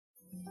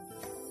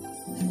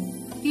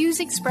views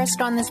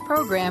expressed on this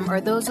program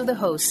are those of the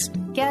hosts,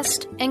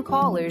 guests, and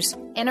callers,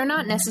 and are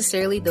not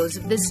necessarily those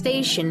of this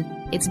station,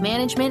 its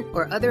management,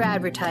 or other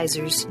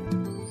advertisers.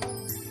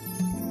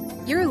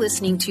 You're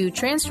listening to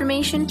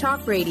Transformation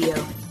Talk Radio.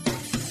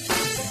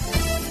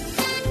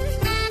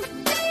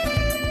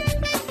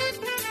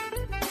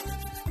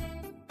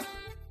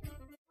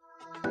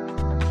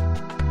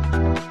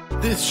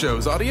 This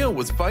show's audio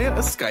was via a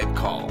Skype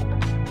call.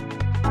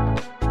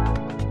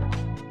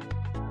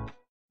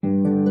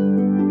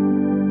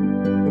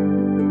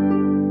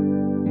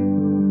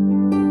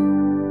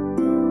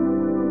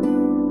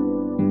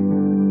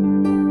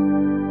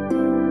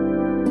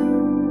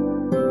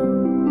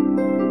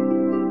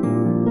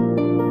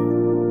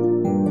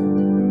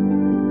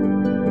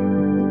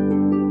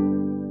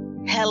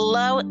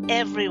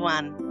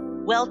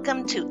 Everyone,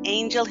 welcome to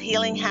Angel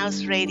Healing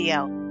House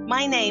Radio.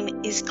 My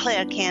name is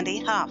Claire Candy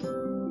Hough.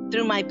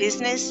 Through my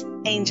business,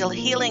 Angel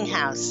Healing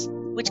House,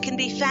 which can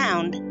be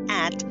found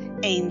at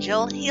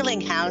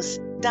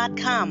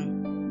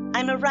angelhealinghouse.com.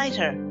 I'm a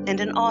writer and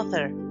an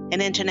author,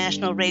 an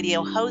international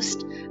radio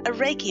host, a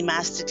Reiki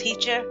master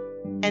teacher,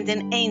 and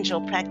an angel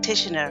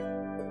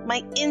practitioner.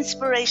 My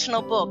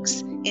inspirational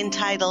books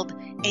entitled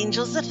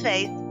Angels of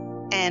Faith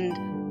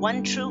and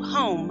One True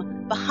Home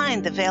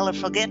Behind the Veil of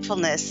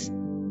Forgetfulness,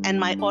 and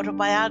my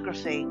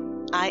autobiography,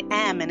 I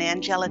Am an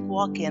Angelic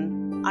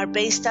Walk-In, are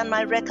based on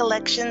my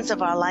recollections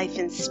of our life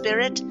in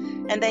spirit,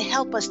 and they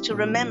help us to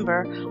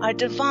remember our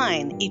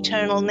divine,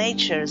 eternal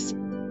natures.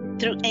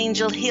 Through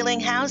Angel Healing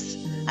House,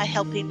 I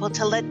help people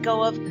to let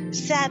go of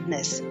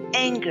sadness,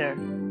 anger,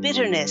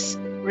 bitterness,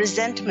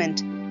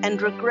 resentment, and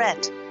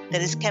regret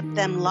that has kept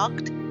them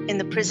locked in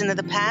the prison of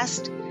the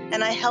past,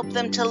 and I help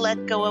them to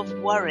let go of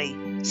worry,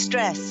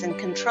 stress, and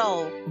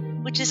control,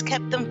 which has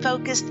kept them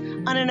focused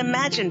on an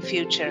imagined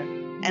future.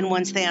 And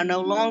once they are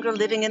no longer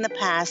living in the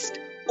past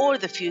or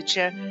the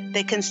future,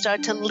 they can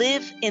start to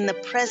live in the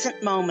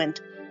present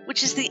moment,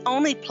 which is the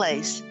only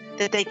place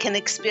that they can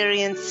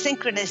experience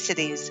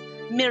synchronicities,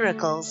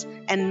 miracles,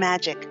 and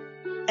magic.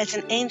 As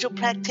an angel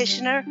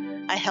practitioner,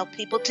 I help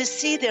people to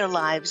see their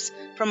lives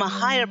from a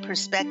higher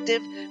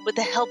perspective with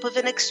the help of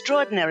an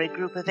extraordinary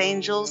group of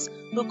angels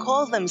who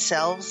call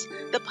themselves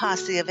the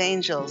Posse of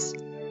Angels.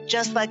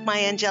 Just like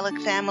my angelic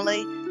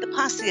family, the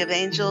Posse of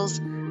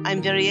Angels,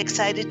 I'm very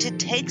excited to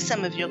take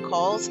some of your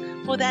calls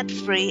for that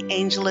free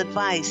angel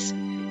advice.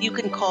 You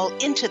can call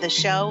into the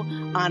show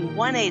on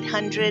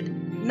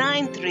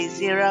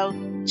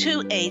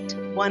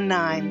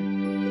 1-800-930-2819.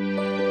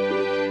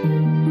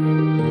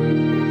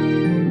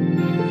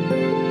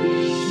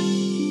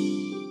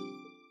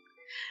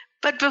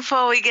 But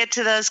before we get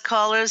to those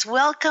callers,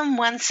 welcome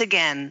once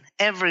again,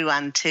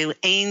 everyone, to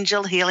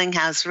Angel Healing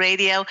House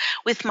Radio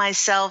with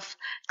myself,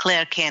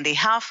 Claire Candy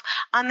Hough,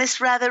 on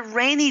this rather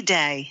rainy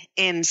day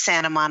in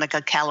Santa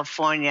Monica,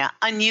 California.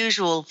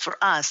 Unusual for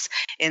us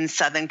in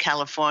Southern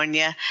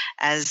California,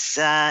 as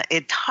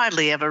it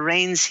hardly ever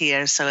rains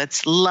here, so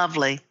it's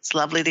lovely. It's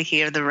lovely to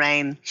hear the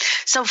rain.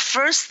 So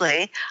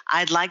firstly,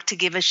 I'd like to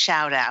give a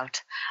shout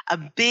out, a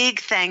big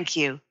thank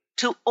you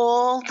to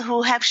all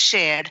who have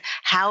shared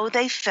how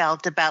they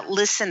felt about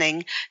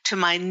listening to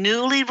my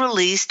newly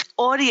released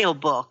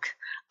audiobook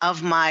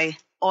of my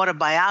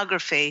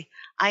autobiography,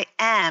 I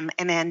Am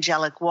an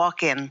Angelic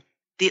Walk-In,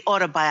 the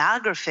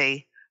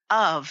autobiography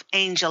of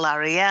Angel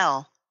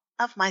Ariel,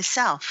 of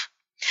myself.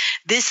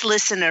 This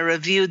listener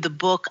reviewed the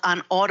book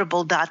on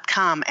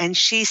audible.com, and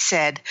she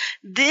said,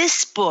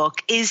 "This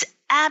book is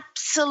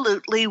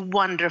absolutely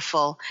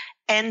wonderful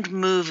and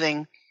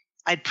moving.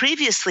 I'd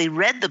previously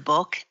read the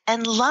book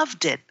and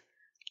loved it.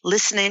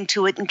 Listening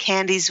to it in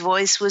Candy's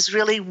voice was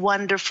really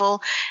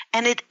wonderful,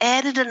 and it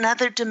added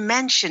another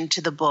dimension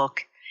to the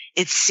book.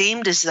 It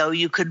seemed as though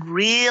you could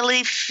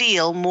really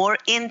feel more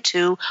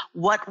into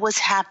what was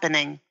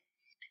happening.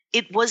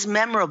 It was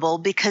memorable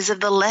because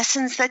of the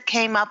lessons that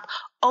came up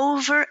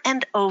over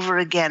and over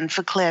again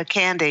for Claire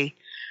Candy.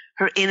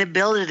 Her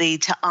inability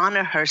to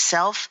honor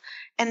herself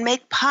and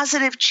make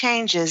positive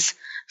changes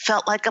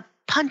felt like a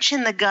punch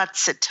in the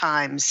guts at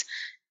times,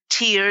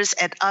 tears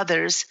at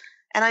others,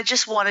 and I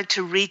just wanted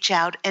to reach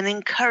out and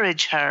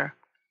encourage her.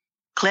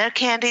 Claire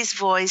Candy's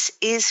voice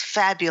is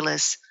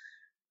fabulous.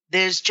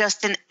 There's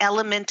just an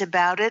element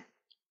about it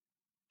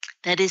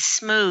that is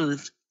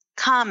smooth,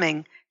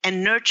 calming,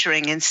 and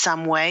nurturing in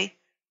some way.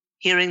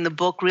 Hearing the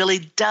book really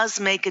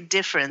does make a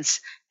difference,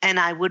 and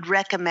I would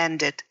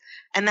recommend it.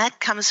 And that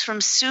comes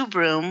from Sue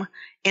Broom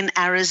in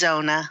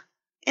Arizona,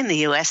 in the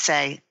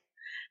USA.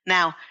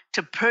 Now,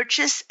 to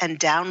purchase and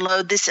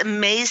download this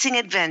amazing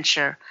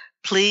adventure,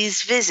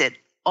 please visit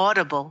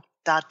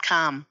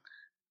audible.com.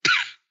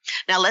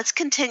 Now, let's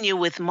continue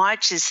with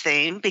March's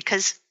theme,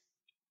 because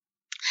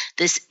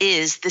this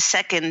is the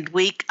second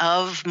week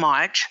of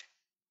March,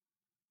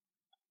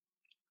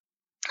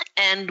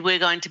 and we're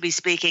going to be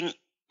speaking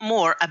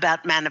more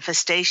about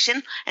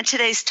manifestation. And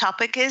today's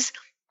topic is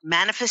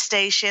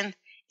manifestation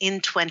in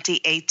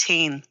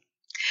 2018.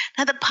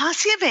 Now, the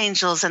Posse of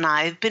Angels and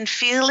I have been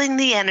feeling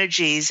the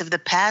energies of the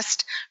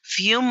past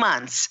few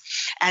months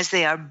as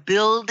they are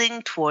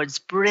building towards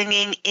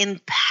bringing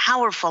in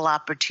powerful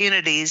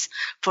opportunities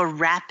for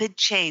rapid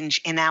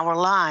change in our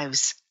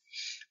lives.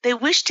 They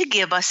wish to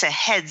give us a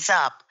heads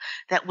up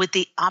that with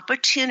the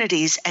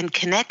opportunities and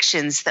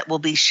connections that will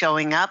be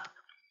showing up,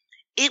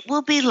 it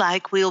will be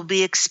like we'll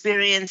be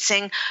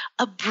experiencing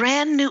a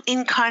brand new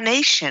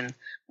incarnation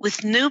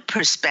with new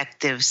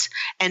perspectives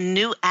and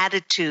new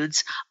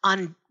attitudes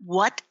on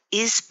what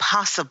is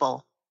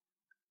possible.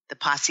 The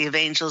Posse of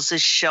Angels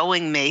is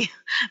showing me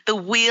the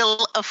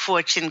Wheel of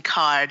Fortune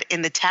card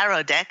in the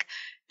tarot deck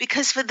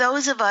because for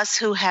those of us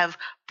who have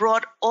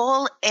brought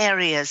all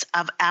areas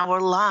of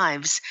our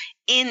lives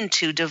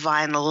into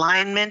divine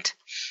alignment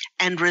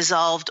and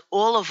resolved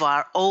all of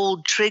our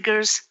old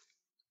triggers,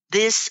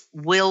 this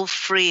will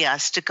free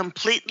us to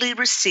completely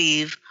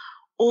receive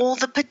all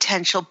the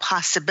potential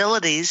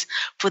possibilities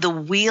for the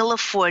Wheel of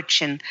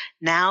Fortune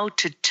now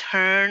to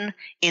turn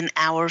in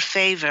our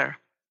favor.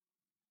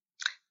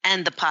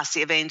 And the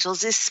Posse of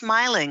Angels is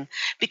smiling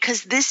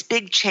because this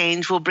big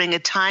change will bring a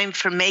time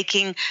for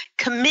making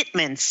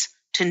commitments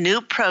to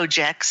new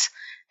projects,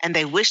 and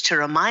they wish to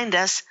remind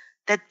us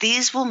that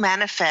these will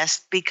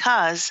manifest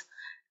because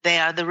they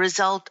are the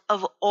result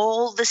of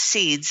all the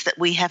seeds that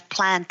we have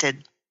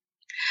planted.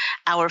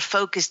 Our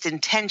focused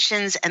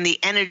intentions and the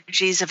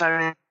energies of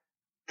our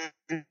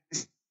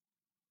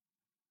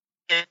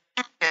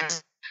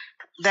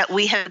that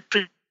we have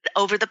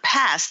over the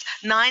past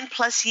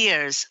 9+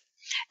 years.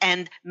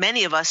 And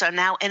many of us are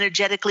now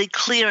energetically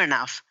clear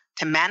enough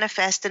to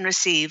manifest and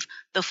receive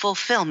the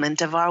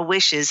fulfillment of our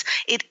wishes.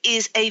 It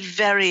is a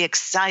very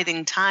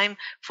exciting time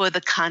for the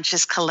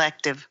conscious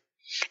collective.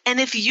 And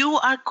if you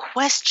are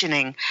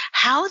questioning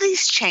how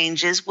these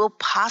changes will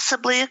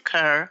possibly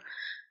occur,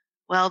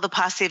 well, the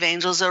Posse of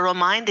Angels are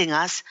reminding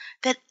us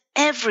that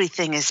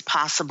everything is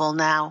possible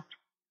now,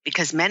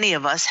 because many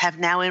of us have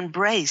now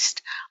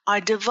embraced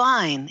our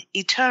divine,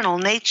 eternal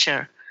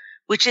nature,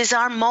 which is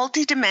our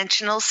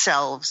multidimensional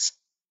selves.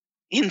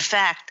 In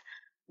fact,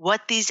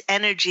 what these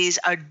energies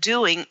are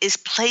doing is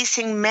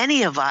placing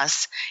many of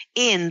us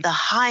in the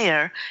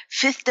higher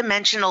fifth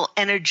dimensional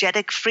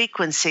energetic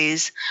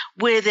frequencies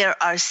where there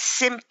are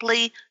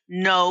simply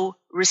no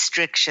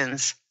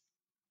restrictions.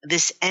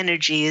 This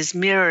energy is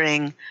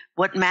mirroring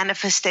what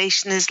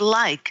manifestation is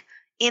like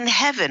in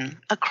heaven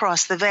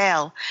across the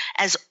veil,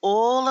 as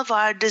all of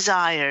our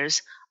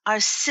desires are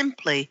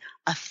simply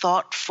a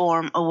thought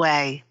form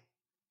away.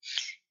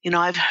 You know,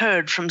 I've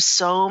heard from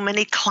so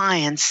many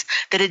clients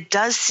that it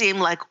does seem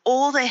like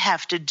all they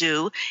have to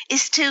do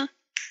is to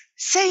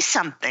say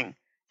something,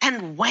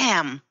 and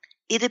wham,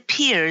 it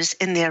appears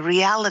in their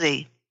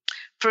reality.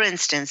 For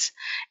instance,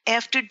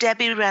 after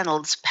Debbie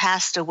Reynolds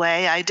passed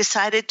away, I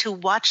decided to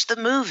watch the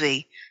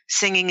movie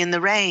Singing in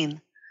the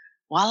Rain.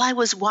 While I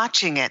was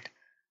watching it,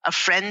 a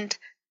friend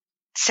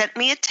sent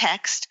me a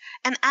text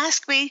and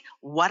asked me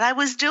what I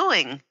was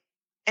doing.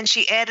 And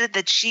she added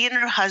that she and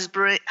her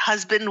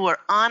husband were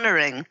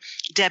honoring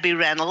Debbie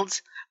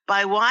Reynolds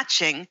by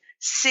watching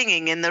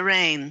Singing in the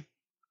Rain.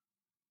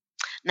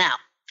 Now,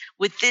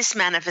 with this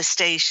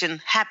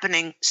manifestation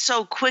happening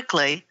so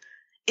quickly,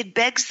 it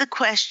begs the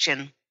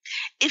question,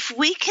 if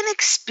we can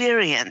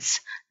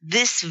experience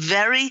this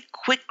very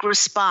quick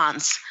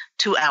response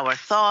to our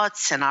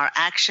thoughts and our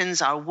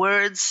actions, our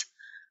words,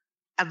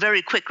 a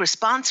very quick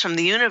response from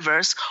the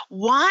universe,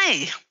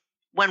 why,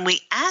 when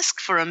we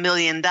ask for $1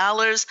 million,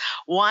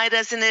 why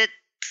doesn't it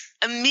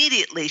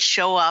immediately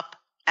show up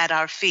at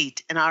our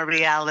feet in our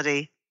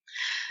reality?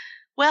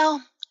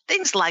 Well,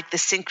 things like the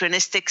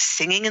synchronistic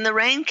Singing in the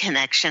Rain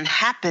connection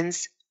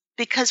happens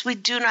because we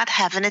do not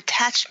have an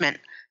attachment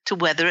to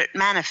whether it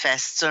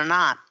manifests or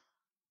not.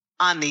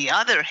 On the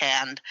other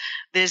hand,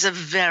 there's a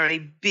very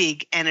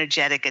big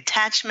energetic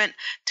attachment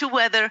to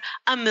whether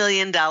 $1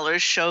 million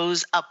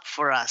shows up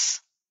for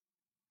us.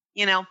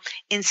 You know,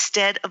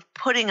 instead of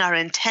putting our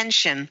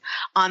intention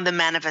on the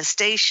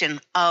manifestation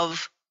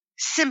of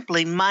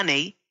simply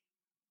money,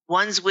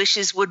 one's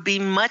wishes would be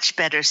much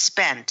better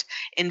spent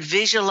in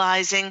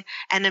visualizing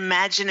and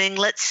imagining,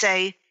 let's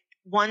say,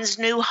 one's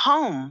new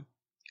home,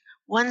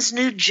 one's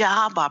new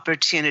job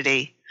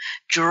opportunity,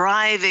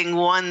 driving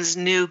one's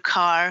new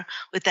car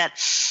with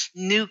that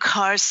new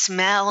car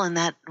smell and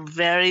that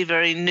very,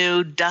 very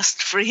new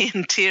dust-free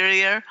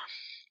interior.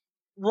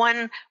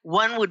 One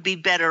would be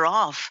better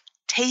off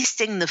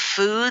tasting the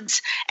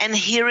foods and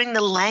hearing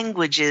the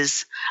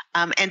languages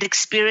and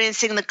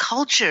experiencing the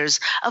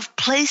cultures of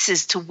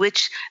places to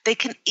which they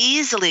can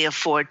easily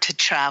afford to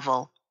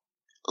travel.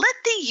 Let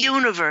the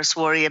universe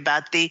worry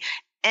about the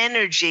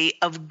energy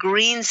of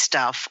green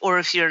stuff, or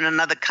if you're in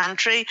another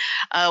country,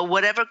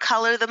 whatever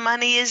color the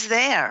money is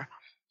there.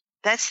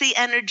 That's the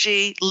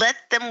energy. Let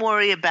them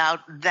worry about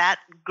that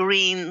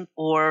green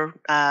or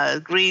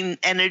green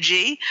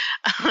energy,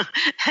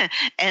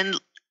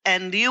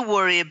 and you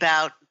worry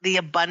about the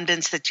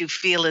abundance that you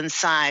feel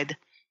inside.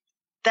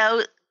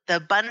 The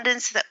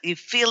abundance that you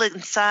feel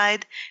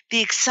inside,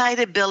 the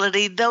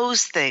excitability,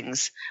 those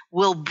things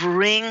will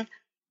bring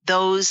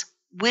those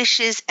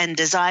wishes and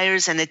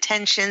desires and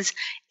intentions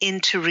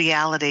into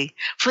reality.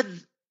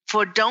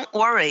 For don't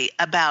worry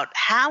about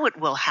how it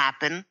will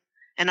happen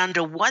and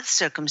under what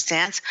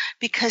circumstance,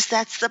 because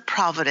that's the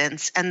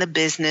providence and the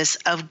business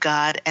of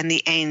God and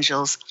the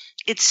angels.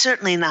 It's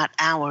certainly not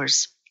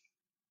ours.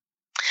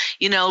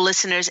 You know,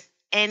 listeners,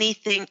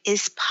 anything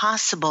is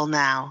possible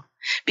now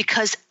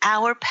because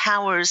our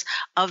powers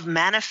of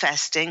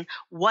manifesting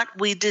what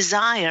we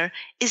desire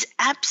is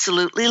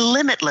absolutely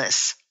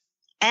limitless,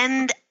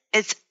 and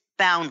it's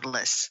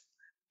boundless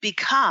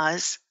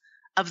because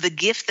of the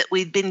gift that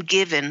we've been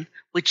given,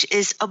 which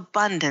is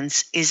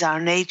abundance, is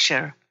our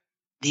nature.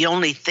 The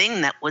only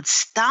thing that would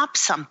stop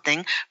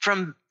something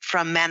from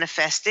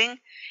manifesting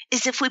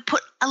is if we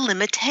put a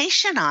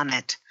limitation on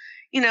it.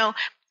 You know,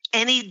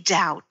 any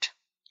doubt,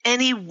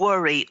 any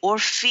worry or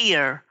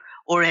fear,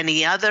 or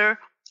any other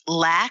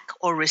lack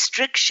or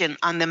restriction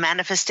on the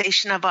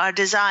manifestation of our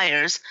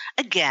desires,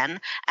 again,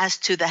 as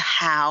to the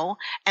how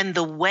and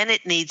the when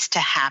it needs to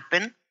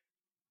happen,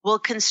 will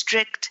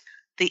constrict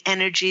the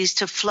energies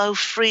to flow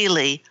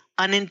freely,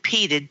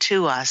 unimpeded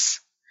to us.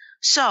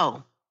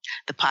 So,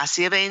 the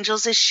Posse of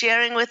Angels is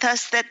sharing with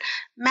us that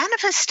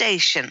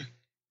manifestation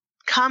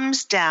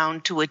comes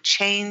down to a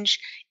change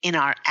in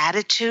our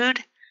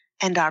attitude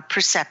and our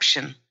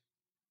perception.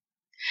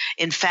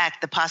 In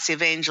fact, the Posse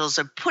of Angels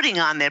are putting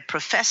on their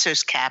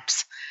professor's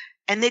caps,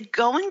 and they're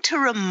going to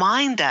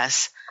remind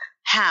us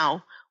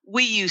how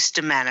we used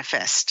to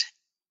manifest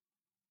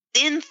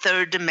in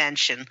third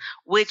dimension,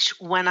 which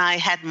when I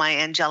had my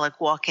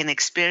angelic walk-in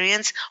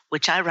experience,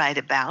 which I write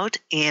about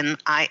in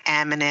I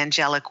Am an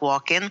Angelic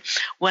Walk-In,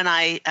 when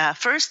I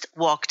first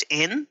walked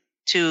in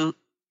to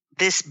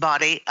this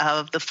body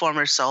of the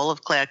former soul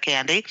of Claire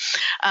Candy,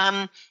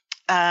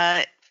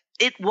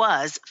 it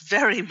was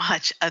very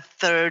much a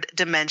third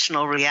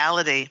dimensional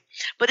reality.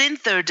 But in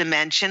third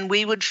dimension,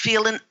 we would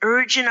feel an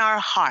urge in our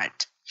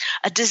heart,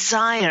 a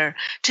desire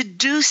to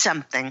do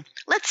something,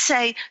 let's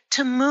say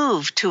to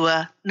move to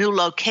a new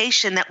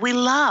location that we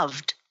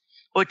loved,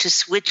 or to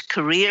switch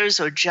careers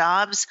or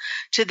jobs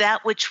to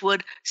that which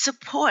would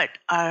support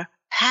our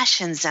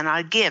passions and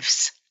our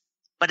gifts.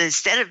 But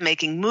instead of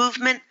making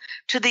movement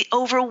to the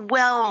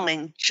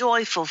overwhelming,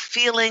 joyful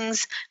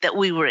feelings that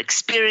we were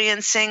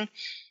experiencing,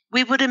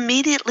 we would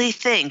immediately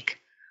think,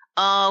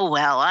 oh,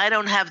 well, I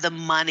don't have the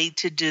money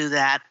to do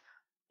that,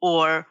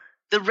 or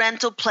the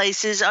rental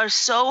places are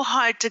so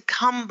hard to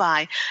come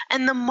by,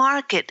 and the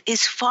market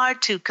is far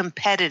too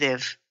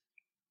competitive.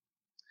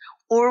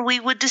 Or we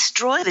would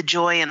destroy the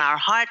joy in our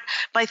heart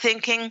by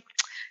thinking,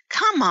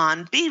 come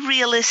on, be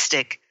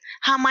realistic.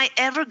 How am I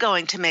ever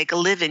going to make a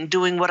living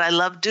doing what I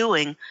love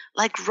doing,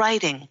 like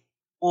writing,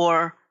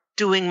 or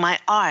doing my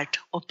art,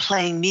 or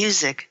playing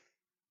music?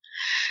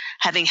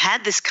 Having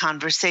had this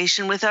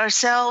conversation with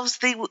ourselves,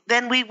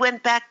 then we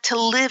went back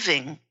to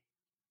living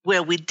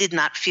where we did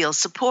not feel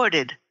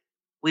supported.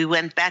 We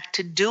went back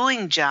to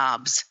doing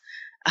jobs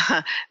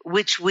in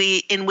which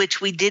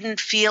we didn't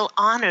feel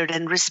honored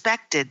and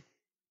respected.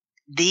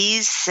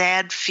 These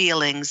sad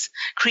feelings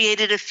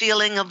created a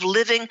feeling of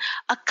living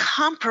a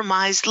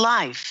compromised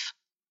life.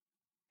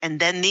 And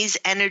then these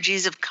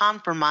energies of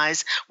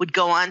compromise would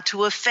go on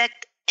to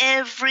affect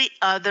every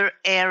other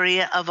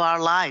area of our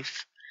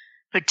life,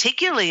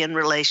 particularly in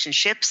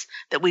relationships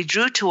that we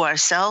drew to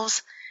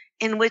ourselves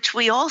in which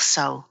we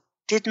also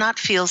did not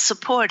feel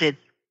supported.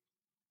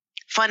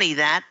 Funny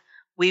that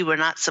we were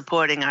not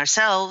supporting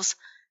ourselves,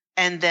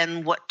 and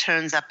then what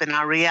turns up in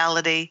our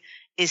reality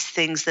is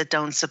things that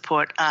don't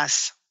support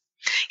us.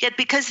 Yet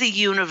because the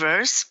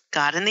universe,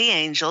 God and the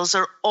angels,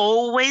 are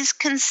always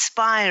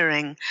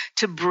conspiring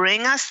to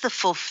bring us the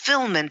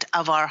fulfillment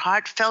of our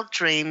heartfelt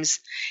dreams,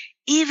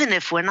 even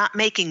if we're not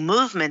making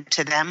movement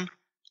to them,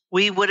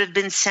 we would have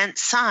been sent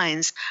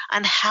signs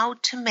on how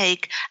to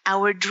make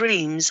our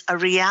dreams a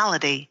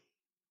reality.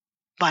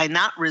 By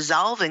not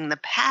resolving the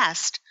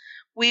past,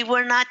 we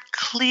were not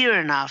clear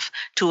enough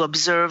to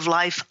observe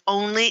life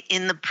only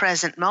in the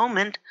present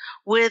moment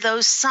where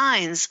those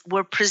signs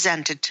were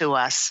presented to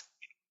us.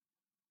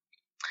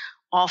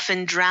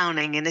 Often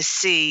drowning in a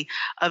sea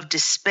of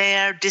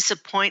despair,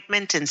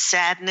 disappointment, and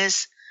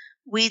sadness,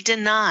 we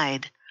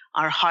denied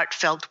our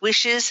heartfelt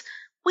wishes.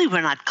 We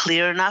were not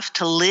clear enough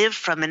to live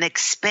from an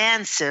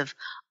expansive,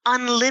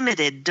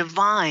 unlimited,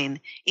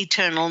 divine,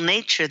 eternal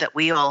nature that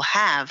we all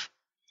have,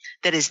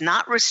 that is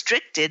not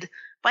restricted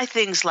by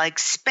things like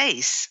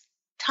space,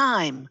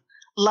 time,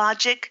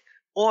 logic,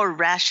 or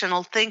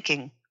rational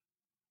thinking.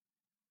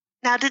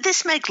 Now, did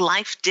this make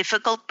life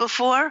difficult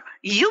before?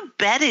 You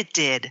bet it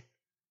did.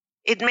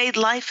 It made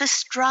life a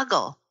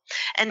struggle,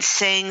 and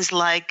sayings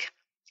like,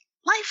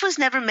 life was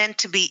never meant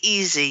to be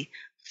easy,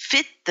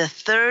 fit the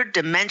third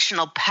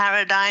dimensional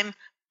paradigm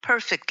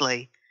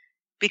perfectly,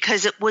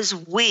 because it was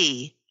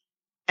we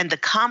and the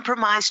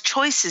compromised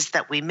choices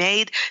that we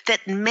made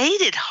that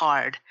made it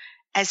hard,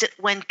 as it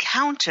went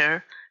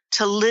counter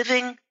to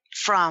living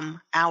from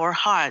our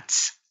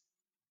hearts.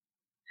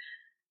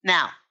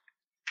 Now,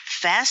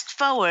 fast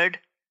forward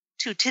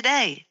to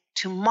today,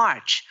 to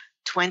March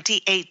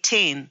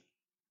 2018.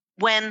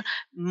 when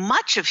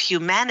much of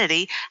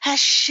humanity has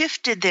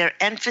shifted their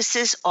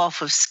emphasis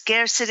off of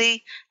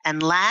scarcity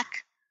and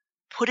lack,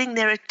 putting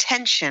their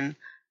attention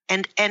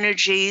and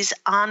energies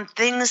on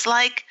things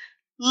like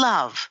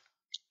love,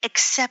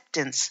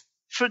 acceptance,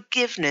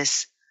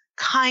 forgiveness,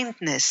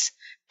 kindness,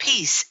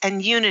 peace,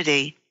 and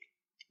unity.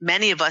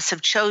 Many of us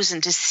have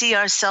chosen to see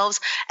ourselves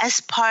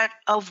as part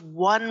of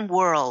one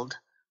world,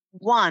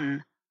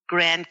 one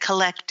grand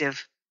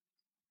collective.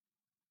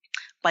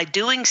 By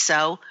doing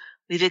so,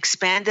 we've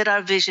expanded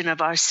our vision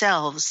of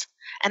ourselves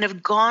and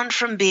have gone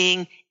from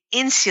being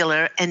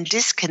insular and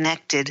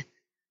disconnected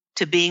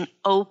to being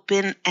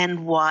open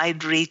and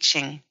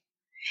wide-reaching.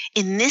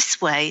 In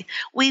this way,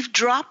 we've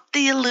dropped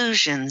the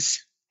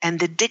illusions and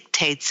the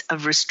dictates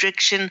of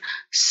restriction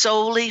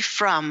solely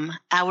from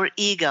our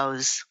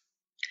egos.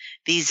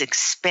 These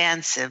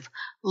expansive,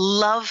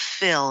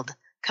 love-filled,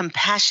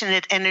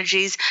 compassionate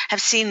energies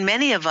have seen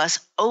many of us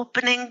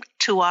opening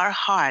to our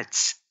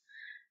hearts.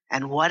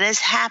 And what has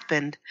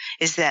happened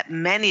is that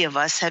many of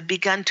us have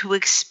begun to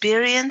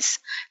experience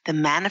the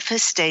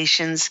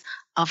manifestations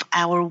of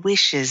our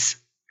wishes.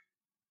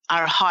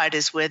 Our heart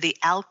is where the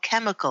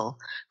alchemical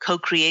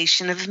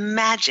co-creation of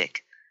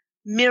magic,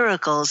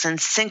 miracles, and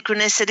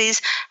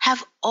synchronicities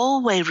have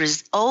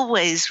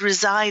always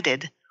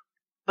resided,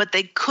 but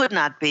they could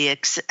not be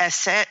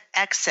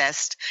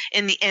accessed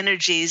in the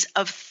energies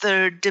of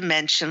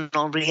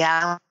third-dimensional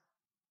reality.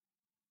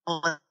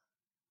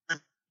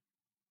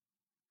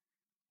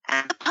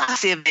 And the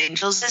Posse of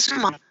Angels is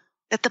reminding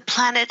that the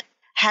planet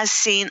has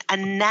seen a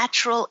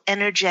natural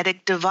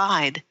energetic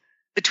divide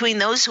between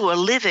those who are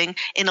living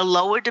in a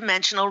lower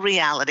dimensional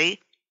reality.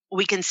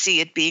 We can see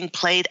it being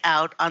played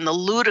out on the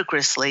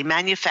ludicrously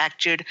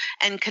manufactured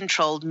and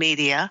controlled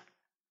media,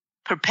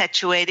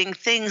 perpetuating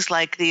things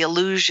like the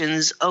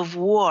illusions of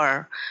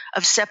war,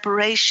 of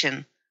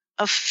separation,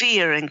 of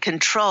fear and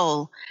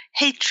control,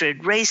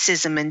 hatred,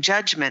 racism, and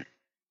judgment,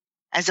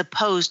 as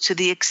opposed to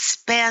the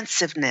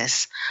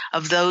expansiveness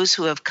of those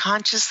who have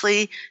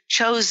consciously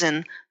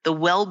chosen the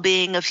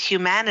well-being of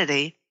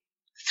humanity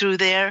through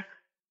their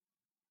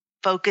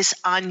focus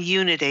on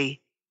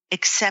unity,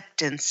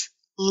 acceptance,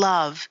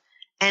 love,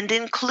 and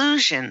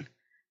inclusion,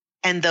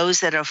 and those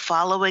that are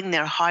following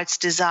their heart's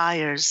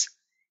desires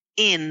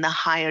in the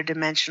higher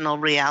dimensional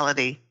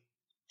reality.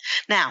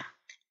 Now,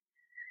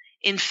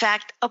 in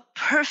fact, a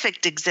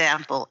perfect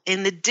example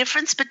in the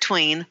difference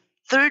between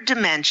third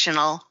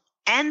dimensional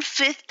and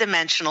fifth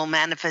dimensional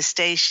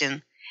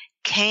manifestation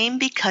came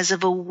because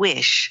of a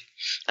wish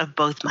of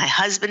both my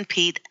husband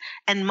Pete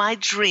and my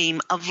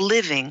dream of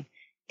living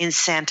in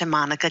Santa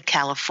Monica,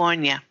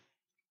 California.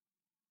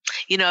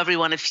 You know,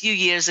 everyone, a few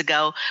years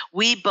ago,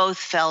 we both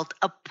felt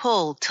a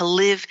pull to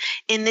live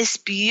in this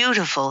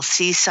beautiful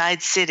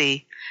seaside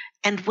city.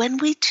 And when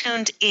we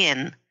tuned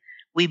in,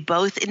 we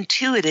both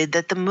intuited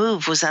that the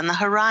move was on the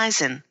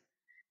horizon.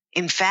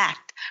 In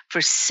fact,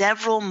 for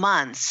several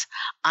months,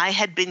 I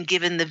had been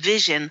given the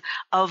vision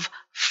of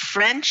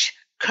French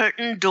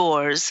curtain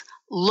doors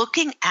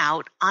looking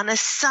out on a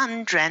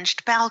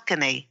sun-drenched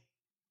balcony.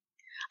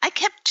 I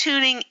kept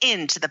tuning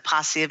in to the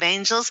Posse of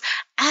Angels,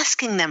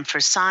 asking them for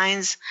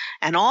signs,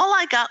 and all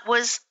I got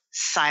was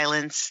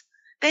silence.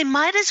 They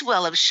might as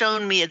well have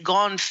shown me a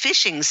gone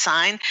fishing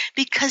sign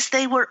because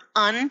they were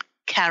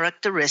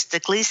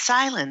uncharacteristically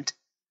silent.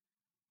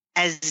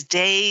 As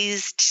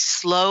days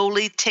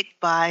slowly ticked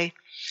by,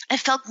 I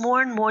felt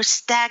more and more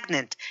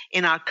stagnant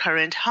in our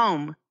current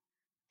home.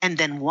 And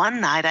then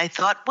one night I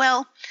thought,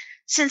 well,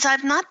 since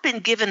I've not been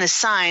given a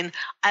sign,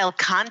 I'll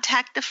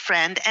contact a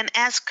friend and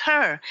ask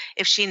her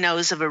if she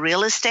knows of a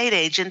real estate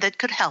agent that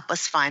could help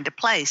us find a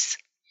place.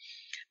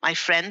 My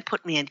friend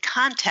put me in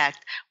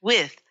contact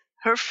with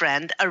her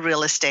friend, a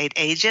real estate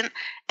agent,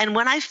 and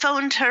when I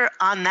phoned her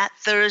on that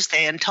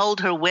Thursday and told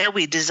her where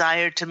we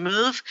desired to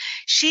move,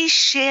 she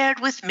shared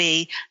with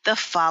me the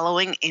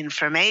following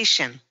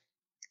information.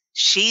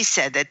 She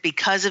said that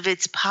because of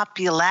its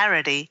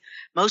popularity,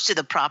 most of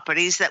the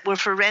properties that were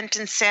for rent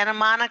in Santa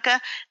Monica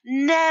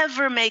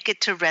never make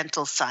it to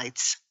rental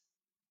sites.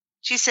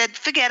 She said,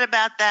 forget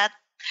about that,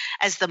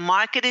 as the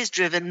market is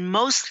driven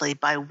mostly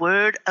by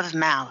word of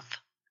mouth.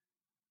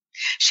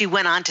 She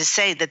went on to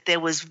say that there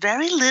was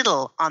very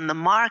little on the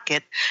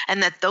market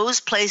and that those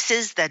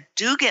places that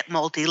do get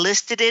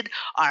multi-listed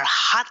are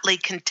hotly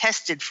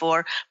contested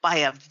for by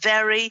a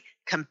very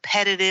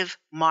competitive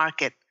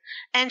market.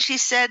 And she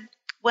said,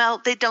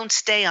 well, they don't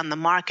stay on the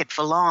market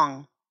for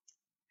long.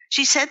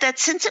 She said that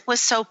since it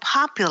was so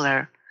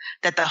popular,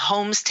 that the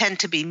homes tend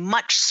to be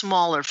much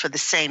smaller for the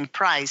same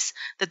price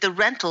that the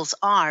rentals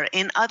are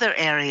in other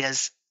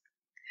areas.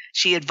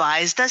 She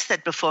advised us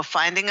that before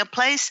finding a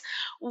place,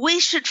 we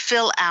should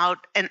fill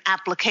out an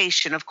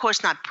application, of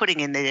course not putting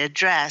in the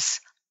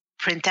address,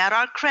 print out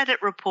our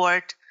credit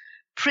report,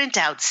 print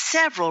out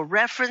several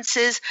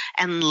references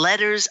and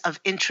letters of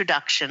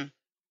introduction.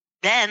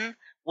 Then,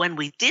 when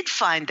we did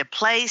find a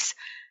place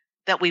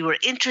that we were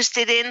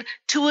interested in,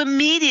 to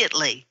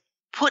immediately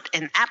put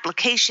an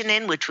application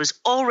in which was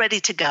all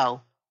ready to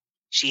go.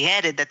 She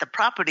added that the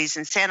properties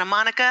in Santa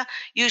Monica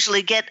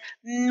usually get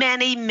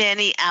many,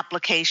 many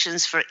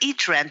applications for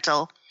each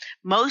rental.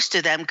 Most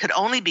of them could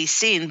only be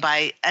seen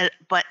by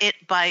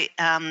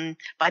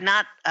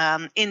not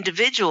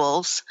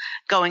individuals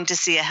going to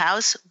see a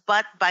house,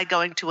 but by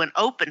going to an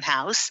open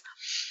house.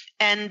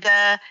 And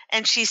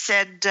she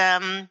said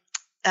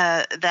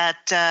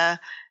that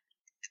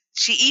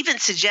she even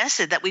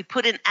suggested that we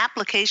put in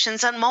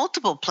applications on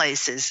multiple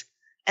places,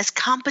 as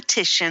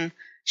competition,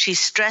 she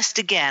stressed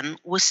again,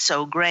 was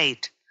so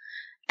great.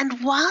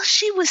 And while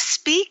she was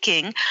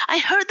speaking, I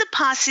heard the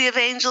Posse of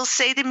Angels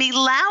say to me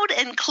loud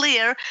and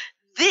clear,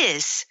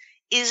 this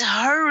is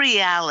her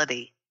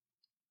reality.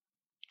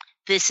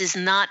 This is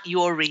not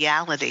your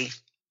reality.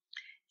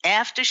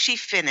 After she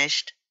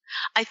finished,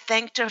 I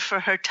thanked her for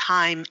her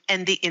time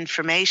and the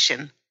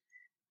information.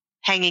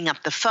 Hanging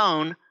up the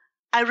phone,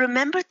 I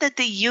remembered that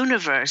the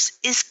universe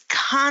is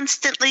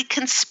constantly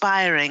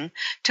conspiring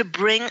to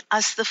bring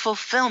us the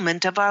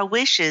fulfillment of our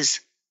wishes.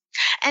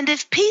 And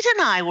if Pete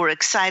and I were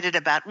excited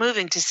about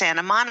moving to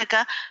Santa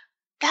Monica,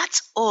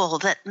 that's all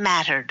that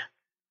mattered.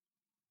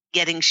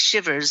 Getting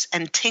shivers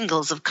and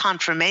tingles of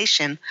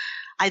confirmation,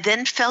 I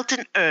then felt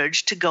an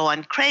urge to go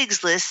on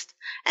Craigslist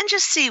and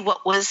just see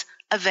what was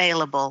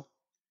available.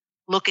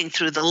 Looking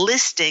through the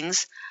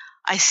listings,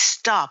 I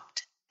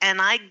stopped and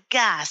I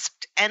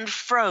gasped and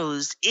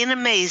froze in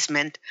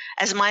amazement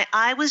as my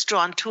eye was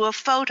drawn to a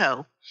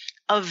photo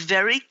of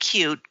very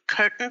cute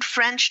curtained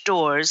French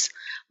doors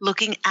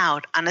looking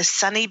out on a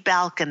sunny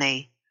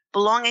balcony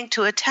belonging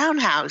to a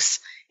townhouse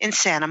in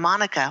Santa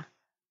Monica.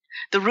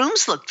 The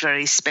rooms looked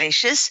very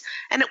spacious,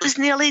 and it was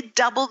nearly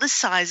double the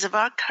size of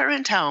our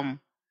current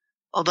home.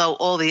 Although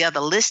all the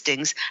other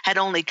listings had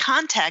only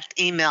contact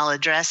email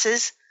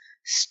addresses,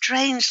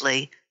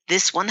 strangely,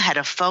 this one had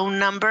a phone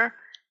number,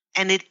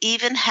 and it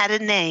even had a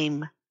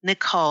name,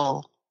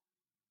 Nicole.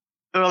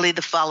 Early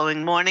the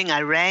following morning,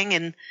 I rang,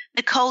 and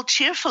Nicole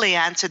cheerfully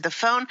answered the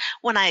phone.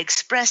 When I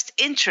expressed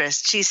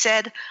interest, she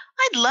said,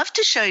 I'd love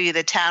to show you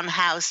the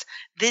townhouse.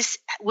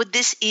 Would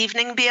this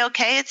evening be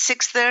okay at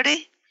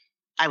 6:30?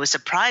 I was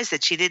surprised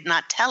that she did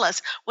not tell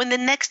us when the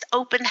next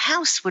open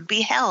house would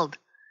be held.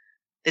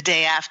 The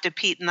day after,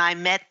 Pete and I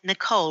met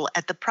Nicole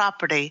at the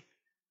property.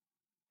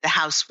 The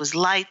house was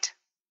light,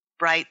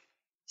 bright,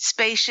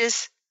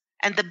 spacious,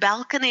 and the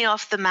balcony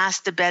off the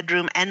master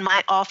bedroom and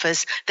my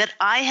office that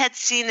I had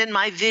seen in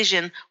my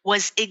vision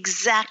was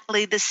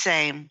exactly the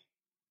same.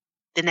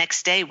 The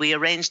next day, we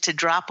arranged to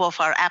drop off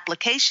our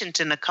application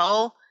to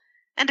Nicole,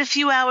 and a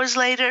few hours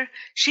later,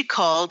 she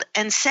called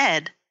and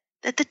said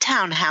that the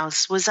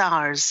townhouse was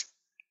ours.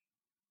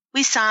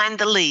 We signed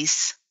the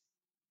lease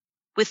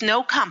with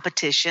no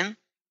competition,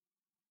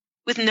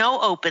 with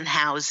no open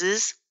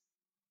houses,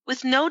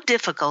 with no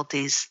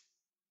difficulties,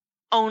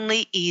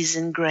 only ease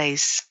and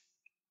grace.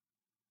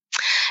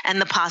 And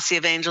the Posse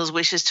of Angels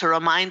wishes to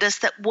remind us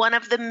that one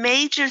of the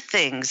major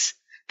things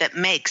that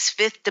makes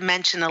fifth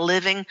dimensional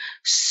living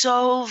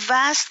so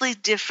vastly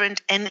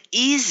different and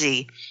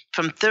easy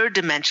from third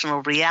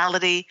dimensional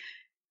reality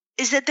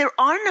is that there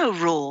are no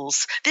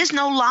rules. There's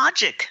no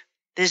logic.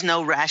 There's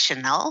no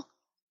rationale.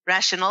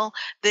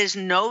 There's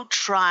no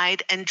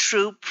tried and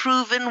true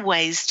proven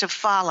ways to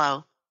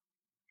follow.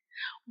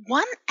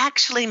 One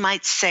actually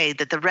might say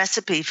that the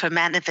recipe for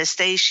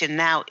manifestation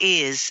now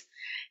is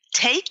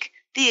take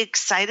the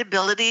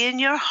excitability in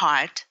your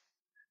heart,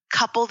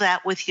 couple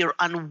that with your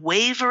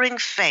unwavering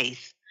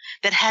faith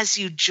that has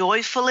you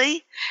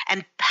joyfully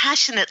and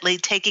passionately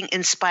taking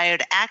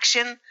inspired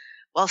action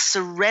while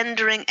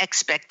surrendering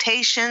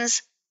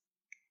expectations,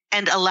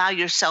 and allow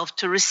yourself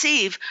to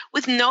receive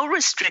with no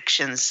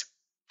restrictions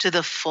to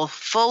the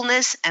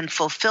fullness and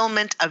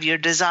fulfillment of your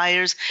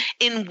desires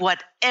in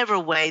whatever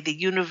way the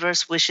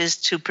universe wishes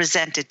to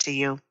present it to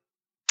you.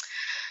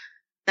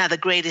 Now, the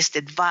greatest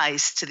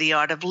advice to the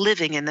art of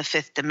living in the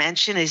fifth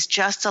dimension is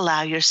just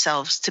allow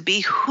yourselves to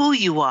be who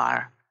you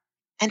are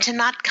and to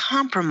not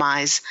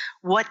compromise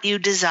what you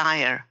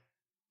desire.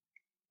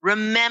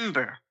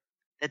 Remember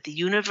that the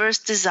universe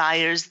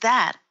desires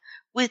that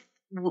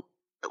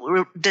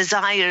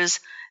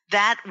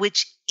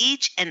which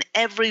each and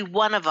every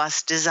one of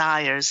us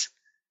desires,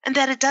 and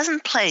that it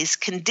doesn't place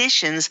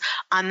conditions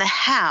on the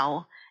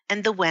how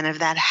and the when of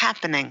that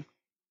happening.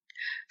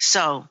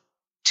 So,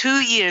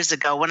 2 years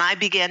ago, when I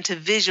began to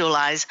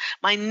visualize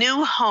my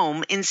new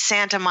home in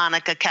Santa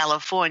Monica,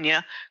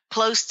 California,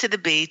 close to the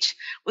beach,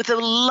 with a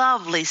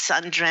lovely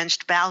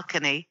sun-drenched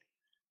balcony,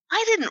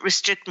 I didn't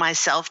restrict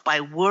myself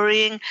by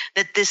worrying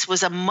that this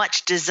was a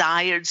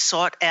much-desired,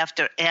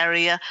 sought-after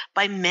area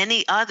by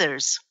many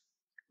others.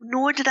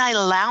 Nor did I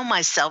allow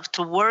myself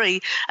to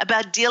worry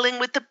about dealing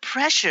with the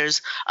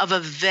pressures of a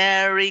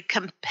very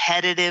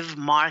competitive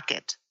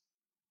market.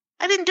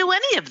 I didn't do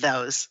any of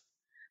those.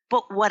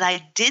 But what I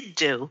did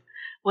do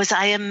was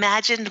I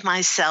imagined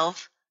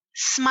myself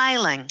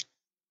smiling,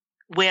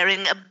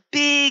 wearing a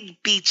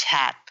big beach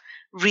hat,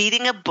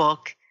 reading a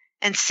book,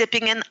 and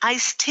sipping an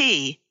iced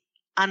tea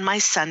on my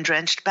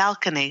sun-drenched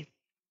balcony.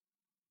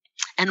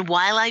 And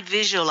while I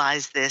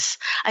visualized this,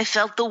 I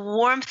felt the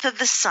warmth of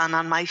the sun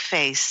on my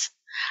face.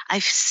 I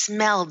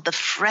smelled the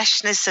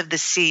freshness of the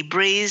sea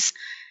breeze,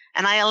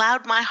 and I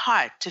allowed my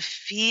heart to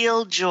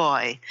feel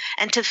joy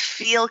and to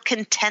feel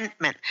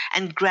contentment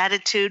and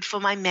gratitude for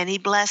my many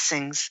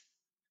blessings.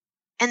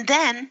 And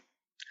then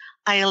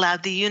I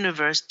allowed the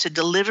universe to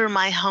deliver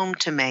my home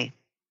to me.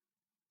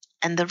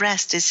 And the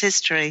rest is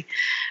history.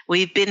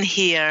 We've been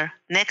here.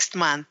 Next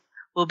month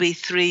will be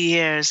 3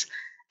 years.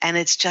 And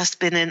it's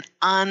just been an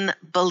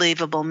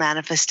unbelievable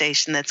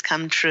manifestation that's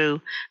come true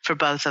for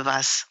both of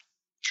us.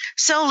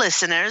 So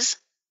listeners,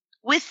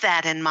 with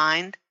that in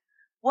mind,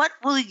 what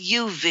will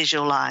you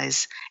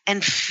visualize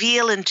and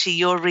feel into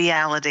your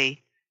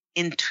reality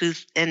in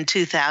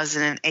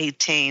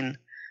 2018?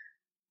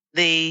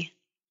 The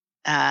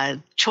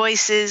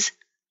choices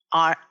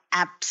are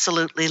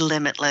absolutely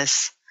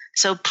limitless.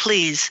 So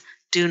please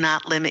do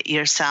not limit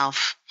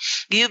yourself.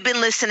 You've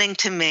been listening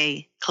to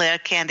me, Claire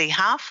Candy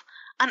Hough,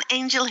 on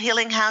Angel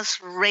Healing House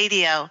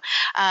Radio.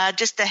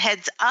 Just a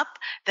heads up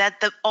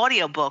that the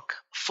audiobook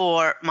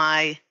for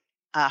my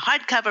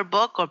hardcover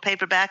book or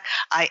paperback,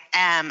 I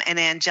Am an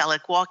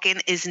Angelic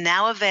Walk-In, is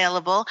now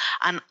available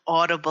on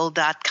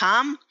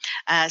audible.com.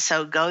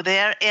 So go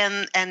there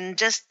and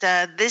just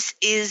this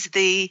is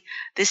the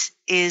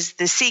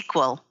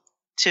sequel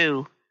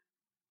to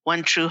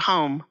One True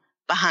Home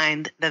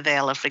Behind the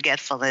Veil of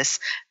Forgetfulness,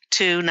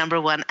 2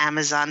 #1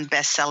 Amazon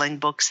best-selling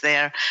books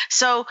there.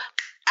 So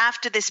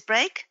after this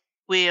break,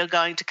 we are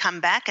going to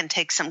come back and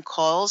take some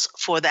calls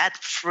for that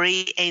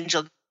free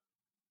angel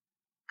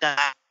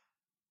guide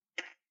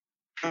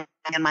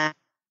and my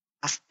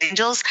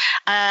angels.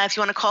 If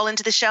you want to call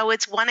into the show,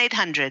 it's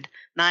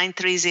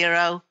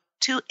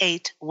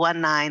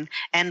 1-800-930-2819,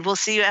 and we'll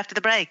see you after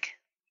the break.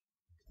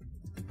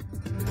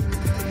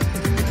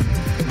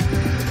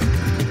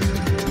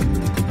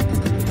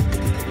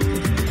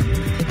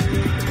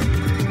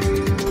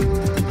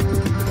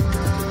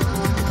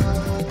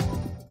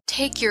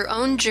 Take your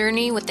own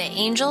journey with the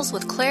angels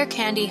with Claire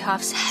Candy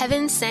Hough's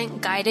Heaven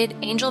Sent Guided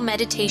Angel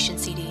Meditation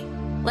CD,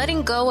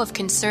 letting go of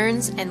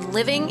concerns and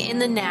living in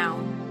the now.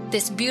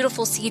 This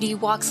beautiful CD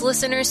walks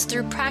listeners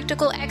through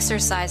practical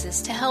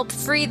exercises to help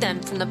free them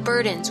from the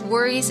burdens,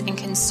 worries, and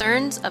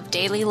concerns of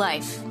daily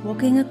life.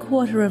 Walking a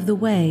quarter of the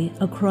way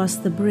across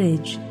the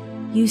bridge,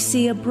 you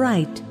see a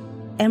bright,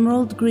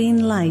 emerald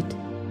green light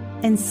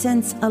and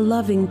sense a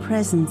loving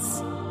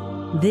presence.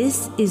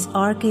 This is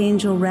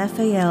Archangel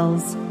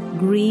Raphael's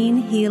green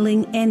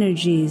healing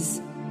energies,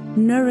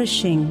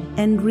 nourishing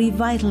and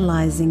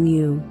revitalizing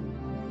you.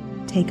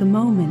 Take a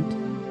moment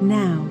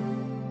now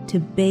to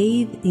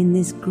bathe in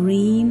this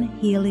green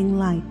healing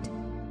light.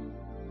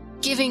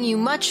 Giving you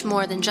much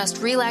more than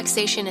just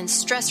relaxation and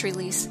stress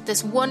release,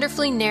 this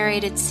wonderfully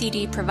narrated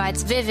CD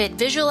provides vivid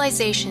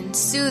visualization,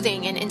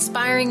 soothing and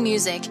inspiring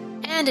music,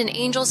 and an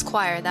angel's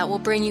choir that will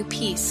bring you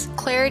peace,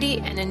 clarity,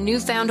 and a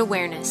newfound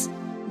awareness.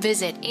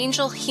 Visit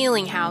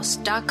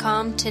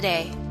angelhealinghouse.com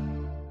today.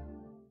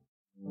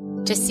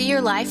 To see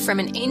your life from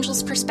an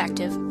angel's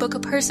perspective, book a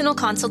personal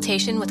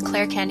consultation with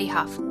Claire Candy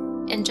Hough,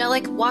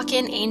 angelic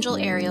walk-in angel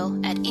Ariel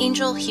at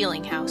Angel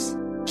Healing House.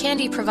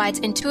 Candy provides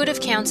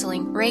intuitive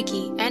counseling,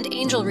 Reiki, and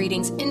angel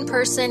readings in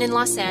person in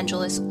Los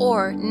Angeles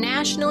or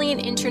nationally and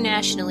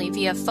internationally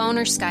via phone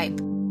or Skype.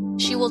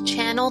 She will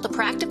channel the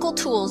practical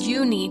tools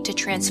you need to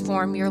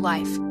transform your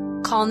life.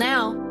 Call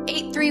now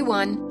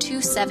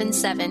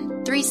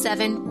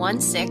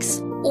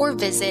 831-277-3716 or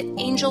visit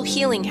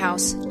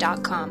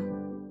angelhealinghouse.com.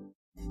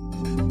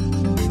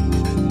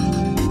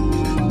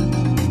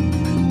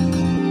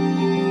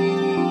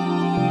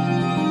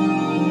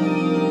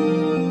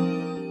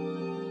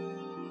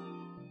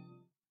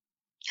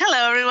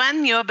 Hello,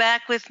 everyone. You're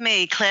back with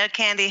me, Claire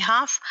Candy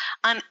Hough,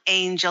 on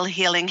Angel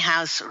Healing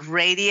House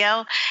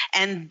Radio.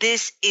 And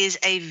this is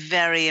a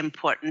very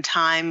important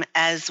time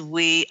as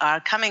we are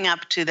coming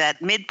up to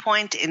that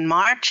midpoint in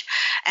March.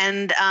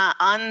 And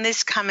on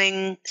this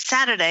coming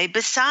Saturday,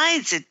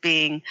 besides it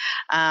being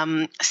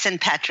St.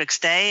 Patrick's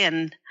Day,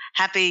 and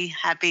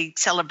happy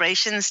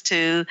celebrations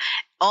to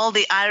all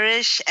the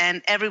Irish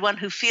and everyone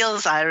who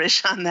feels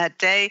Irish on that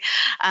day,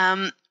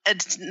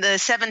 the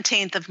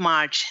 17th of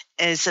March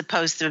is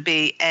supposed to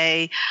be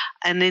an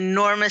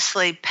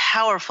enormously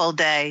powerful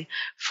day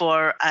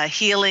for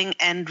healing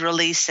and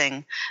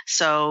releasing.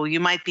 So you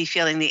might be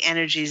feeling the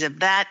energies of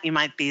that. You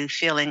might be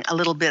feeling a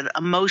little bit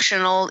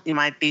emotional. You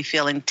might be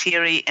feeling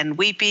teary and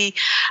weepy.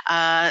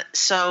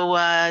 So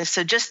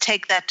just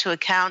take that to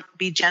account.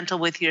 Be gentle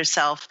with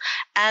yourself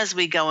as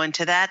we go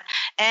into that.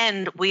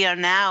 And we are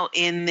now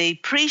in the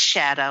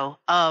pre-shadow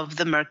of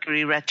the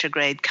Mercury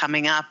retrograde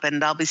coming up.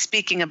 And I'll be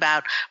speaking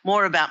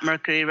more about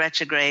Mercury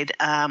retrograde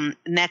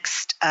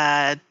next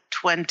week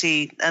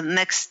on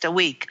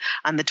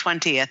the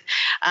 20th.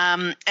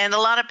 And a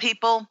lot of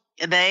people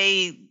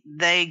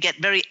they get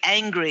very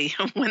angry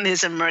when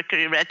there's a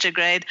Mercury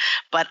retrograde,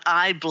 but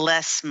I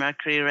bless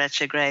Mercury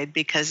retrograde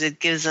because it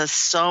gives us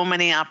so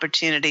many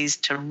opportunities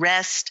to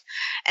rest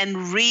and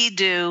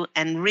redo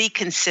and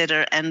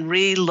reconsider and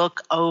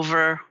re-look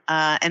over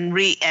and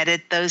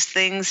re-edit those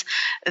things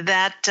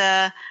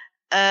that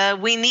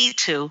we need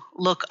to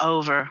look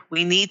over.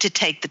 We need to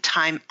take the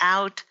time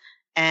out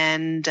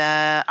and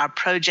our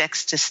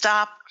projects to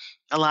stop,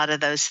 a lot of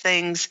those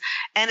things.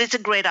 And it's a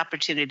great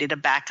opportunity to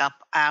back up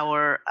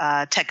our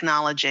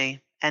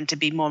technology and to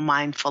be more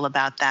mindful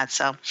about that.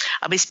 So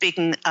I'll be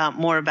speaking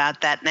more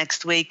about that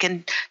next week.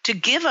 And to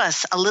give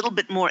us a little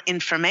bit more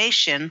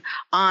information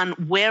on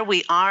where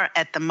we are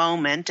at the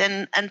moment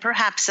and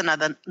perhaps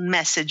another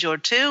message or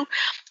two,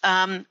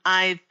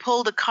 I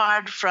pulled a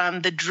card from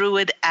the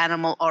Druid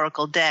Animal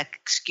Oracle deck,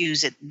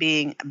 excuse it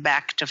being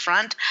back to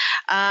front.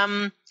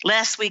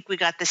 Last week we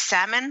got the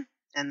salmon.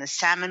 And the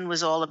salmon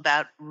was all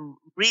about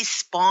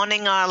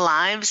respawning our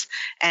lives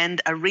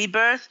and a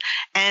rebirth.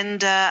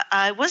 And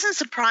I wasn't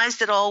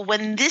surprised at all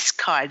when this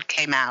card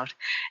came out.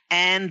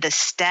 And the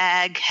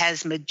stag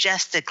has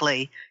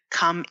majestically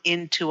come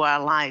into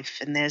our life.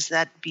 And there's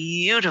that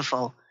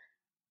beautiful,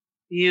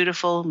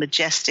 beautiful,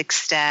 majestic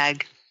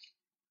stag.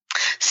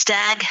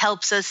 Stag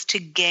helps us to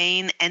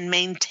gain and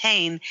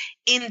maintain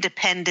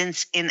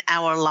independence in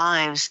our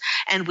lives.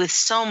 And with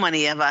so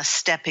many of us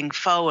stepping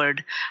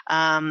forward,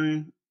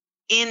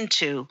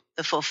 into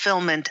the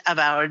fulfillment of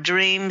our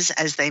dreams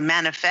as they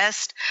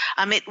manifest,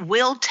 it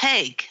will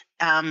take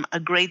a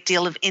great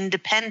deal of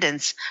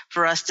independence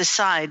for us to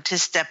decide to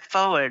step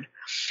forward.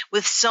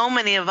 With so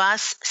many of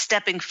us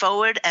stepping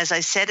forward, as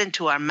I said,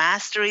 into our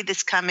mastery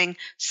this coming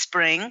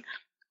spring,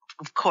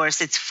 of course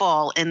it's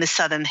fall in the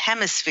Southern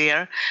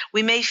Hemisphere,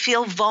 we may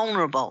feel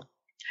vulnerable.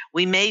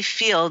 We may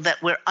feel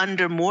that we're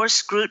under more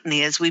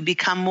scrutiny as we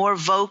become more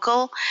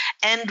vocal,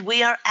 and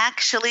we are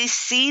actually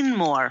seen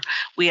more.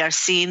 We are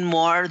seen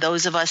more,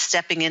 those of us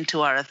stepping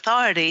into our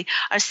authority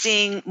are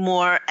seen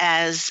more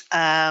as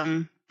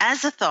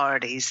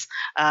authorities,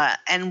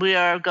 and we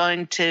are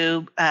going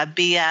to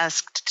be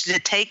asked to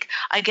take,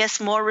 I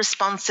guess, more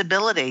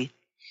responsibility.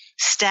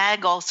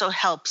 Stag also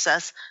helps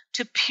us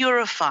to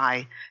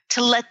purify,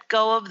 to let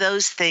go of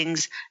those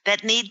things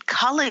that need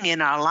culling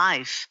in our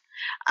life.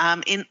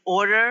 In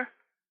order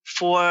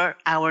for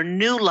our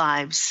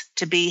lives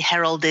to be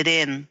heralded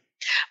in.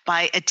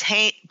 By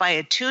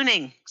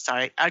attuning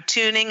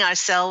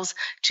ourselves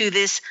to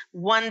this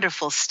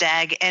wonderful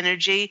stag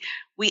energy,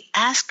 we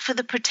ask for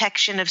the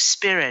protection of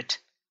spirit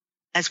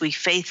as we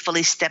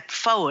faithfully step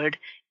forward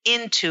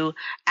into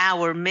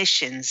our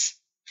missions.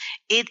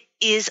 It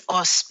is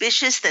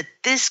auspicious that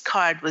this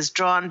card was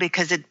drawn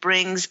because it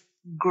brings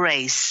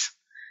grace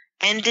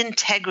and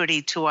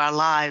integrity to our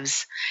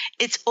lives.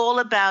 It's all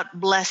about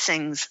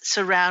blessings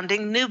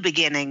surrounding new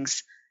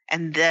beginnings,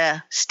 and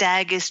the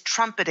stag is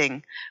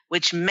trumpeting,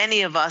 which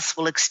many of us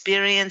will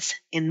experience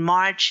in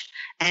March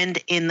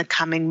and in the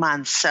coming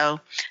months. So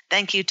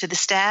thank you to the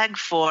stag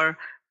for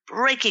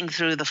breaking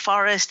through the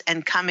forest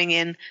and coming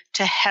in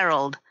to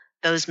herald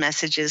those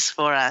messages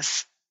for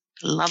us.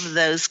 Love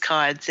those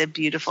cards. They're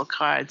beautiful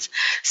cards.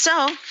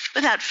 So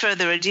without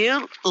further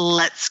ado,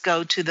 let's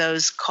go to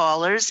those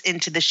callers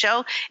into the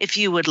show. If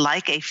you would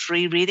like a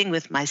free reading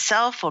with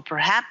myself or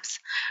perhaps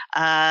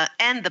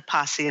and the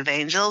Posse of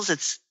Angels,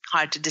 it's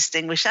hard to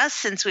distinguish us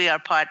since we are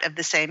part of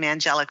the same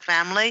angelic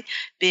family,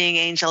 being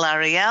Angel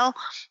Ariel.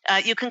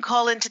 You can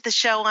call into the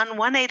show on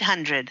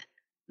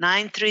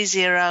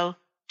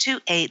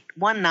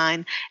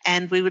 1-800-930-2819,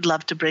 and we would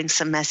love to bring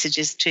some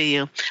messages to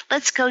you.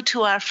 Let's go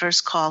to our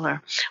first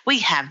caller. We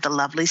have the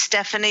lovely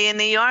Stephanie in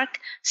New York.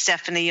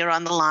 Stephanie, you're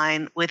on the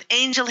line with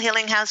Angel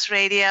Healing House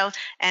Radio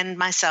and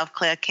myself,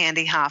 Claire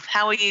Candy Hough.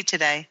 How are you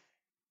today?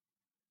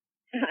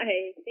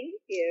 Hi, thank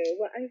you.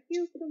 Well, I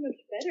feel so much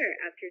better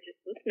after just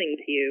listening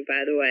to you,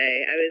 by the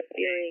way. I was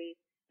feeling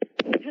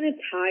kind of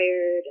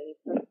tired and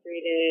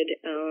frustrated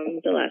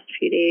the last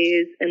few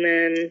days, and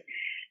then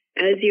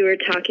as you were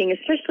talking,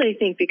 especially I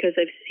think because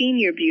I've seen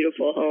your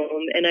beautiful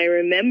home, and I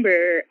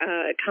remember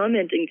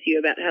commenting to you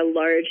about how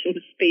large and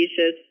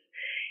spacious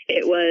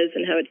it was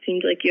and how it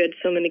seemed like you had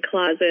so many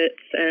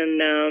closets,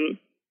 and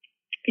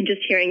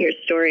just hearing your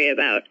story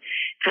about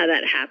how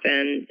that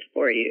happened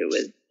for you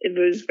was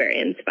very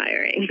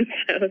inspiring.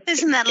 So,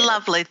 isn't that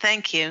lovely?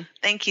 Thank you.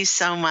 Thank you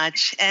so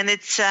much. And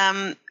it's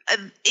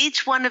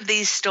each one of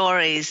these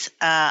stories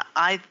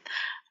I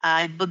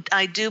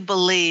do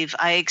believe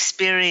I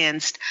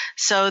experienced,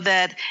 so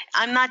that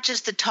I'm not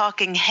just a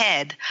talking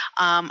head.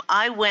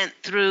 I went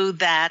through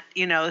that,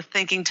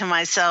 thinking to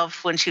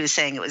myself when she was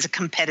saying it was a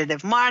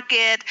competitive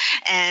market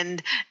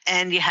and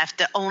you have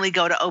to only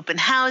go to open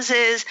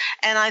houses.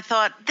 And I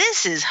thought,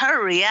 this is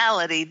her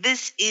reality.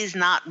 This is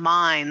not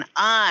mine.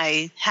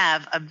 I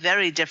have a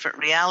very different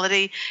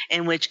reality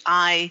in which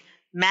I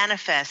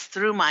manifest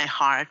through my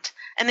heart,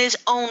 and is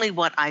only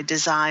what I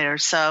desire.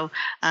 So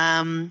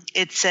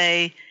it's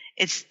a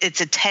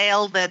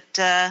tale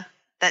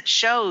that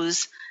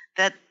shows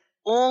that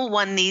all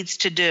one needs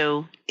to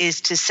do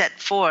is to set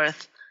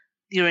forth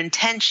your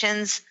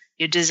intentions,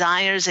 your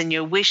desires and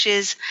your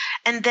wishes,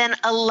 and then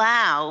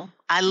allow,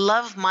 I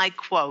love my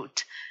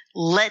quote,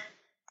 let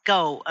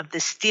go of the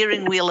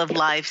steering wheel of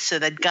life so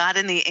that God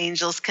and the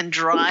angels can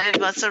drive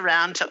us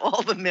around to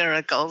all the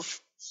miracles.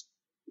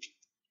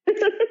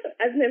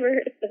 I've never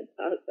heard that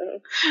thought,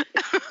 though.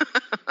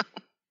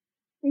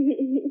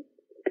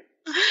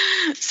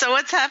 So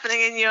what's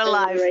happening in your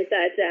life? Write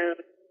that down.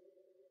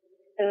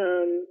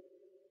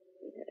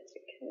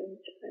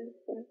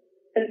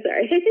 I'm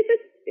sorry.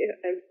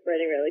 I'm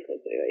writing really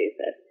closely what you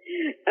said.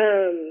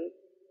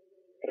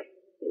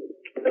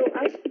 So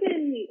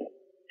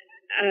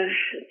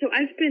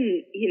I've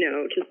been,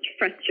 just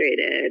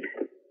frustrated.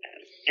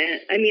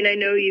 And I mean, I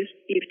know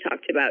you've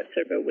talked about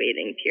sort of a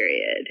waiting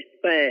period,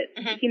 but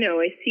I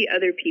see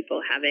other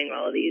people having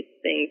all these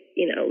things,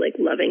 like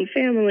loving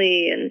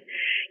family and,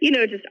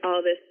 just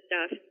all this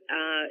stuff,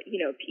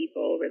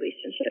 people,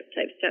 relationship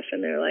type stuff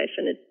in their life,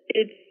 and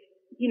it's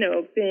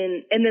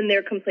been, and then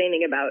they're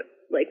complaining about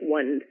like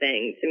one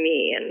thing to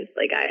me, and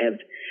like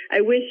I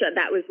wish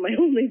that was my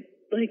only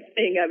like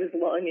thing I was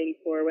longing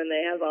for when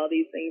they have all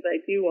these things I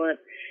do want.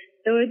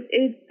 So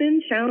it's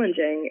been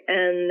challenging,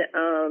 and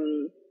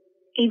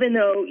even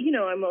though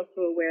I'm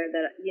also aware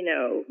that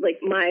like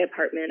my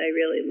apartment I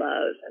really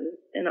love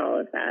and all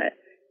of that.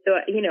 So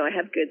I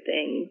have good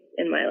things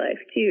in my life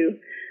too.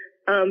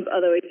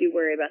 Although I do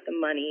worry about the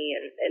money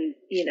and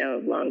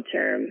long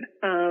term.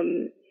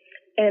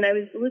 And I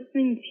was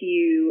listening to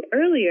you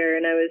earlier,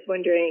 and I was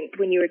wondering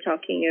when you were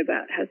talking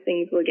about how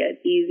things will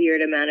get easier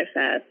to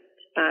manifest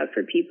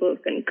for people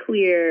who've been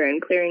clear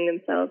and clearing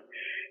themselves.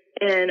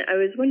 And I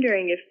was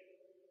wondering if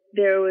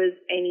there was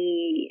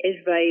any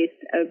advice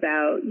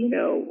about,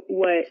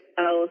 what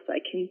else I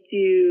can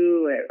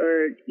do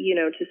or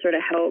to sort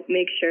of help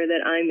make sure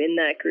that I'm in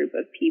that group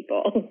of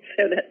people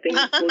so that things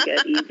will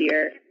get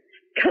easier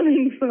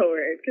coming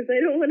forward, because I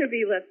don't want to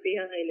be left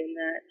behind in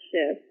that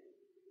shift.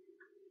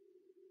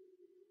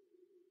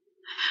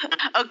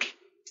 Okay,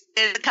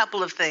 there's a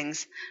couple of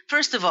things.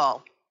 First of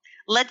all,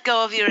 let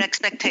go of your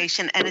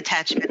expectation and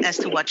attachment as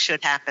to what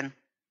should happen.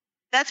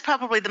 That's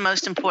probably the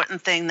most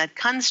important thing that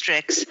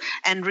constricts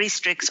and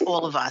restricts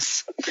all of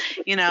us.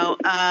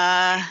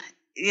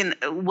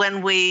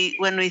 When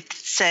we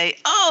say,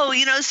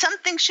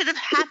 something should have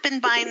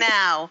happened by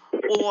now,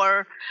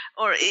 or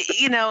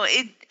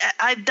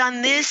I've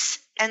done this,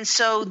 and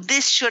so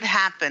this should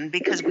happen,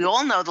 because we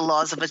all know the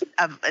laws of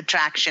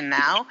attraction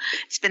now.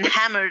 It's been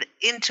hammered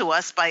into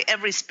us by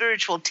every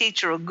spiritual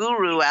teacher or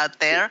guru out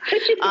there.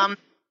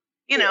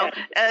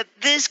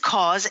 There's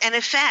cause and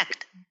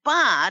effect,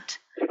 but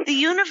the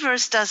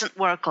universe doesn't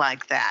work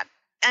like that.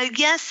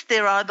 Yes,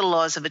 there are the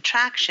laws of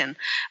attraction,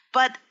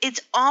 but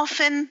it's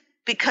often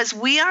because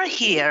we are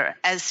here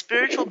as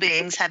spiritual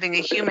beings having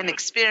a human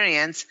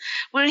experience.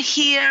 We're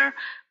here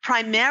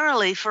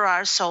primarily for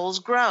our soul's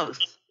growth.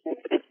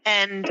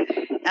 And,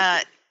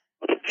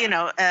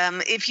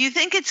 if you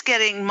think it's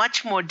getting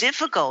much more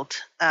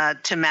difficult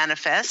to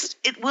manifest,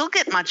 it will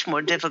get much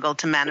more difficult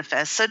to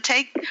manifest. So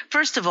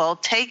first of all,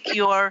 take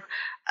your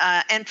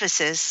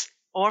emphasis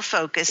or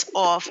focus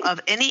off of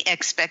any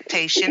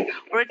expectation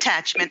or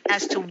attachment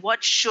as to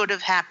what should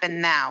have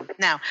happened now.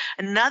 Now,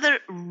 another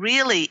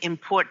really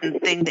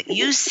important thing that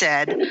you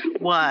said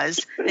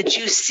was that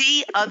you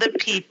see other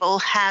people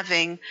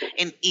having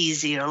an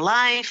easier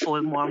life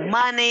or more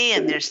money,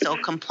 and they're still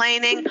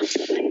complaining.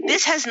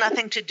 This has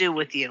nothing to do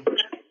with you.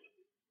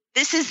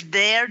 This is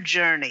their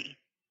journey,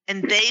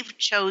 and they've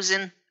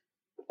chosen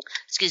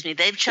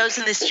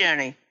this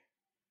journey.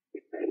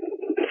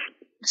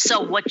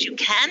 So what you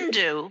can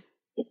do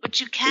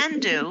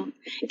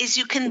is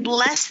you can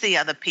bless the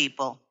other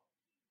people.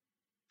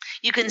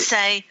 You can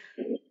say,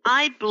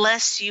 I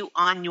bless you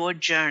on your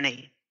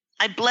journey.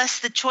 I bless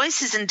the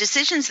choices and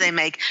decisions they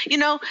make. They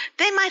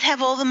might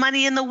have all the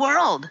money in the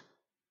world,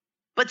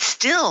 but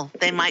still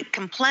they might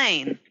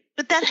complain.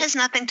 But that has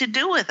nothing to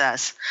do with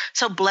us.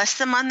 So bless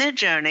them on their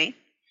journey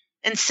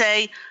and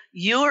say,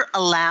 you're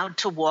allowed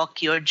to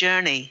walk your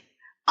journey.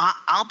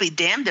 I'll be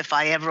damned if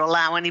I ever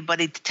allow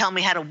anybody to tell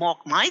me how to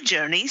walk my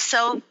journey.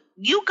 So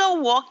you go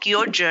walk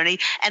your journey,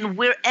 and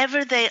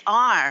wherever they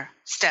are,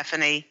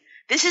 Stephanie,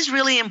 this is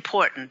really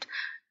important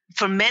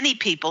for many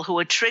people who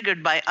are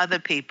triggered by other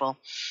people.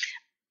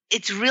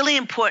 It's really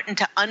important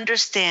to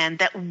understand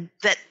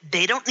that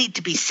they don't need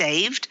to be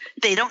saved.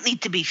 They don't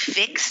need to be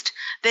fixed.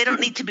 They don't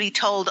need to be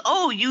told,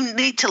 oh, you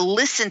need to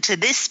listen to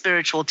this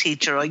spiritual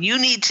teacher, or you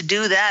need to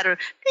do that, or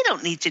they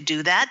don't need to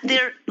do that.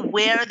 They're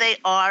where they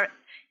are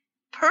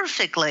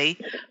perfectly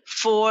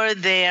for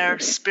their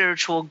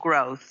spiritual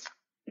growth.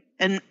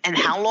 And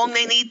how long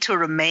they need to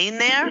remain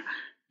there,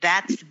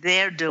 that's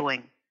their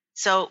doing.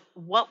 So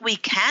what we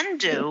can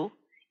do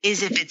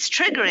is, if it's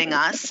triggering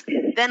us,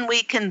 then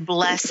we can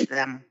bless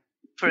them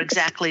for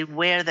exactly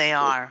where they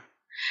are.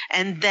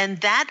 And then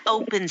that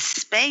opens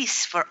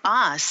space for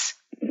us,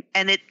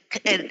 and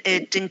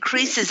it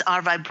increases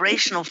our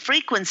vibrational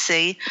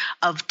frequency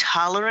of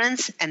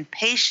tolerance and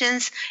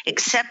patience,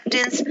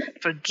 acceptance,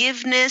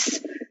 forgiveness,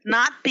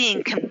 not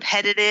being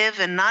competitive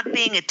and not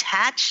being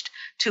attached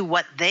to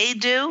what they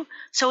do.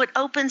 So it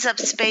opens up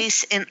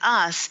space in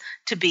us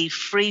to be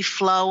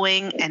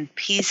free-flowing and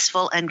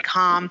peaceful and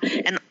calm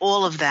and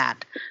all of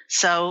that.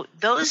 So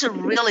those are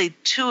really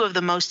two of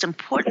the most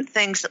important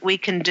things that we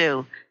can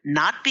do.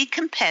 Not be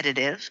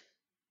competitive.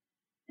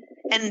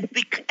 And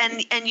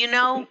you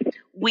know,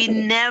 we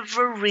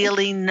never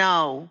really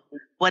know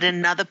what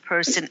another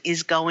person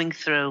is going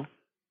through.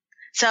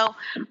 So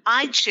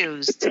I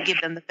choose to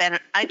give them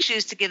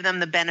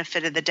the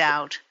benefit of the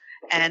doubt,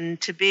 and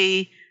to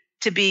be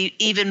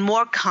even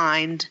more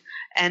kind,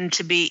 and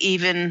to be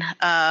even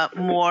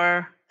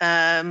more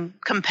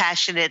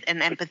compassionate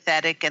and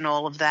empathetic and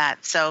all of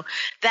that. So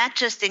that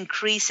just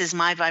increases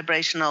my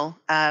vibrational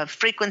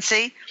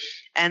frequency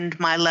and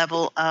my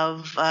level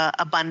of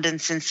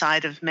abundance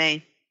inside of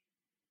me.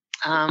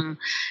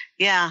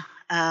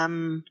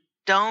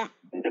 Don't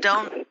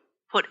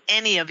put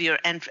any of your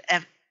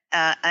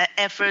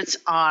efforts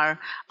are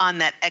on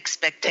that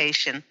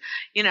expectation.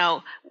 You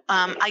know,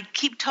 I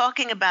keep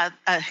speaking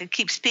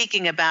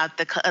about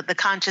the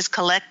conscious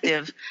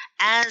collective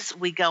as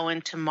we go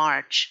into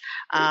March,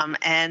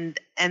 and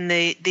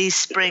these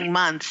spring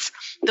months.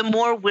 The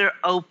more we're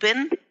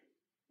open,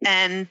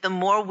 and the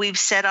more we've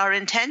set our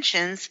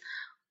intentions,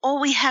 all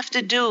we have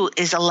to do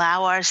is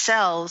allow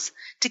ourselves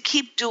to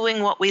keep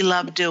doing what we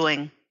love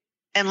doing,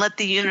 and let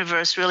the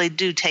universe really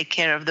do take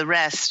care of the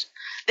rest.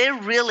 They're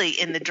really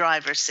in the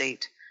driver's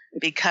seat,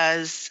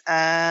 because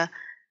otherwise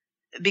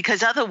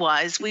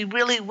we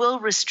really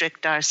will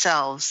restrict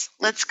ourselves.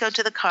 Let's go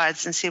to the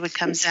cards and see what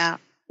comes out.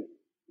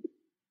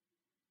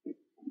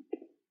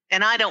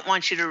 And I don't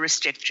want you to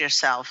restrict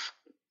yourself.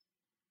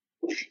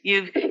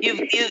 You've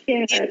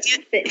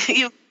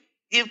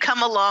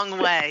come a long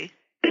way.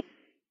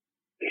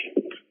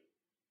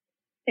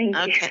 Thank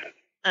you.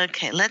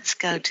 Okay, let's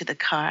go to the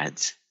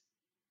cards.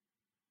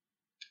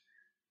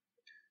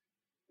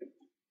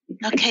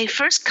 Okay,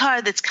 first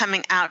card that's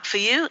coming out for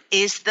you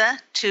is the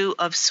Two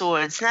of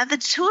Swords. Now, the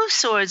Two of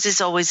Swords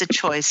is always a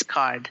choice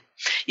card.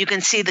 You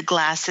can see the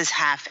glass is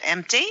half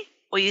empty,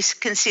 or you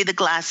can see the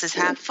glass is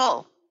half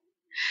full.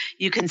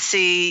 You can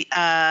see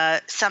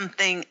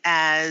something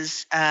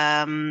as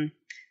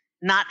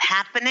not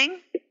happening,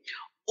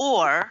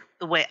 or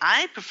the way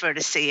I prefer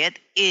to see it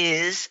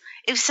is,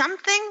 if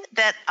something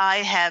that I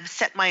have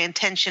set my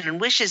intention and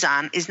wishes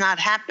on is not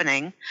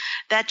happening,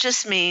 that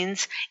just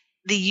means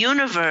the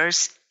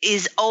universe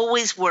is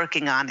always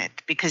working on it,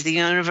 because the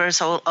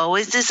universe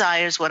always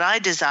desires what I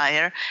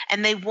desire,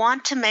 and they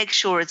want to make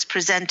sure it's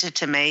presented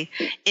to me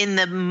in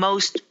the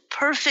most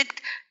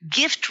perfect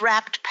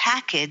gift-wrapped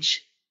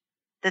package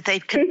that they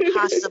could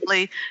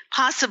possibly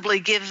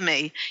give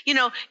me. You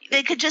know,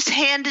 they could just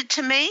hand it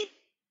to me,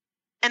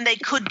 and they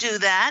could do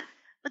that,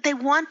 but they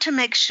want to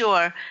make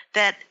sure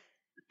that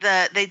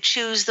they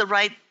choose the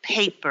right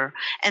paper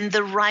and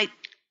the right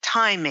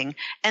timing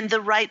and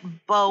the right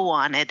bow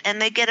on it,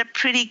 and they get a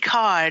pretty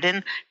card,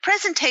 and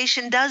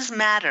presentation does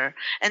matter.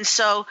 And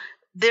so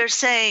they're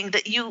saying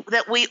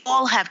that we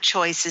all have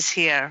choices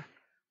here.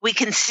 We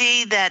can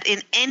see that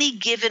in any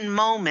given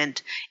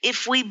moment,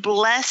 if we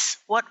bless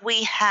what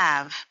we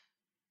have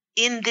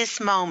in this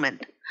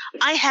moment,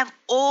 I have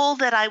all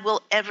that I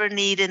will ever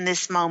need in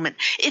this moment.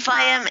 If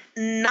I am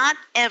not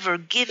ever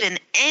given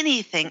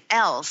anything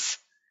else,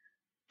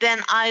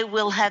 then I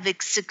will have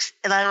exceeded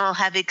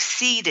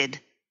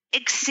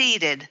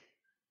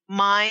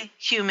my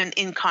human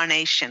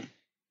incarnation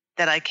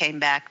that I came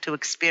back to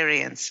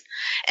experience.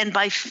 And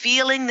by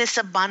feeling this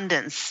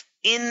abundance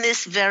in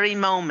this very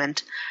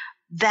moment,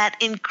 that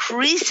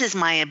increases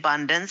my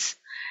abundance,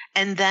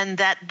 and then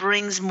that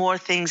brings more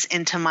things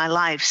into my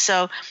life.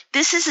 So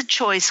this is a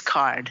choice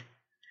card.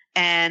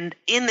 And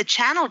in the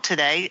channel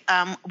today,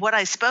 what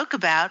I spoke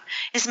about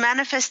is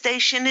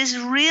manifestation is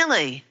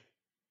really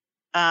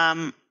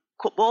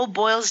all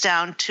boils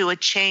down to a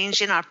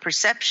change in our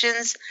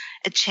perceptions,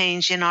 a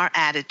change in our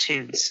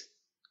attitudes.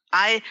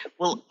 I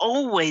will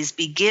always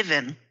be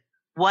given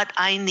what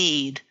I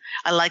need.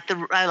 I like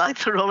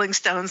the Rolling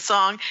Stones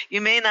song, you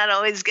may not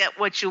always get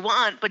what you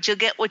want, but you'll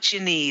get what you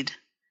need.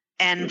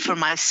 And for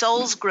my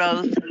soul's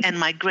growth and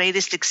my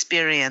greatest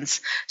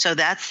experience. So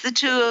that's the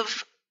Two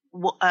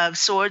of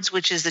Swords,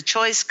 which is the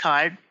choice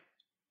card.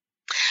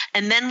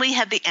 And then we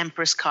have the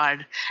Empress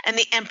card. And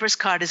the Empress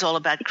card is all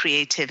about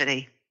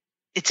creativity.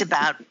 It's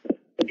about,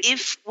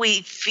 if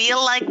we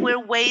feel like we're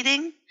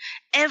waiting,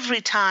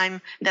 every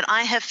time that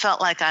I have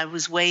felt like I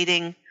was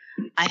waiting,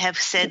 I have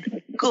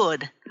said,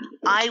 good,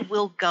 I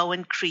will go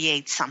and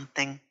create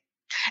something.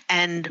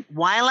 And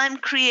while I'm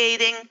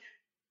creating,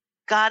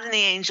 God and the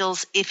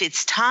angels, if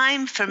it's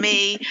time for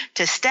me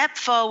to step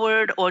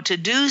forward or to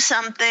do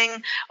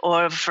something,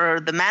 or for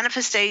the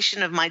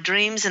manifestation of my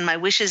dreams and my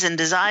wishes and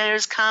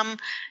desires come,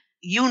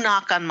 you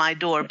knock on my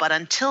door. But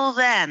until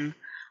then,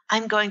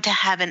 I'm going to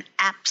have an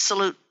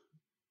absolute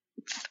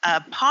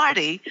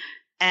party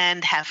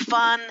and have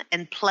fun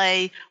and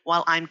play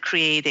while I'm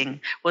creating,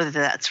 whether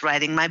that's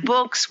writing my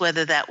books,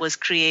 whether that was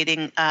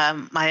creating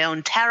my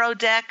own tarot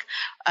deck,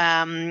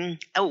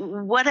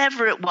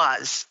 whatever it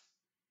was.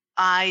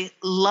 I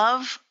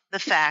love the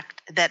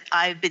fact that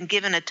I've been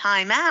given a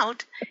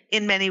timeout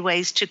in many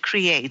ways to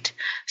create.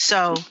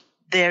 So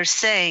they're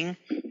saying,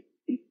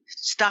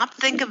 stop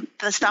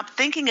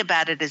thinking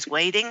about it as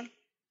waiting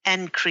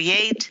and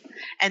create.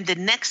 And the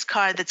next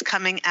card that's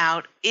coming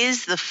out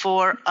is the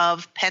Four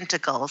of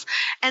Pentacles.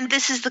 And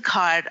this is the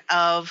card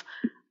of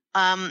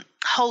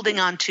holding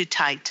on too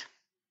tight.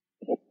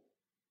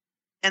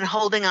 And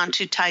holding on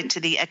too tight to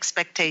the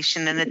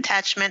expectation and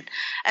attachment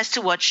as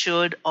to what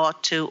should,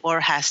 ought to, or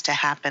has to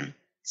happen.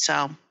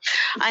 So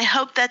I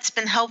hope that's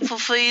been helpful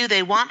for you.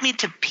 They want me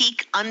to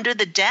peek under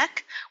the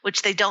deck,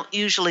 which they don't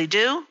usually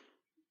do.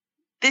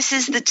 This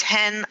is the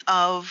 10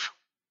 of,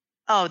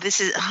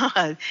 this is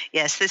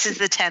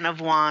the 10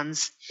 of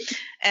Wands.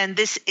 And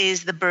this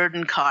is the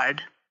burden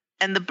card.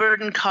 And the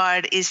burden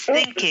card is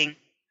thinking.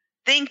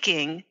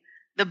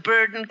 The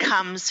burden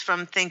comes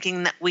from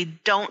thinking that we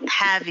don't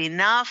have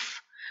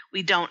enough.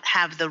 We don't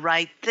have the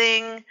right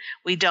thing.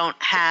 We don't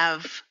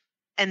have,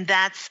 and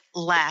that's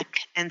lack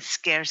and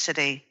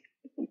scarcity.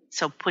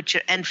 So put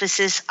your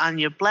emphasis on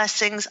your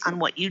blessings, on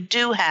what you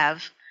do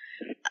have,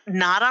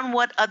 not on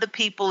what other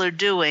people are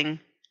doing,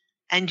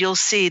 and you'll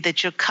see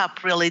that your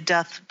cup really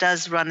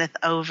does runneth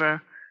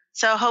over.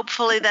 So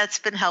hopefully that's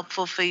been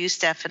helpful for you,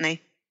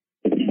 Stephanie.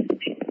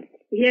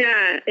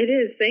 Yeah, it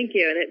is. Thank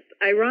you. And it's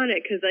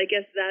ironic because I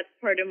guess that's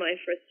part of my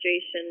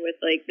frustration with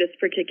like this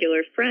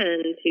particular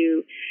friend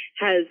who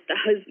has the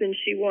husband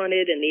she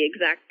wanted and the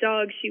exact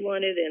dog she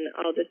wanted and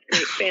all this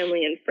great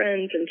family and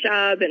friends and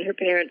job, and her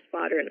parents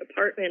bought her an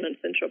apartment on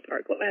Central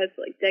Park West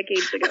like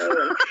decades ago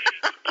and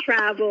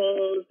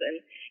travels and,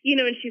 you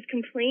know, and she's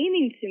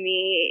complaining to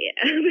me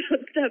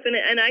about stuff.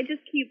 And I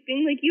just keep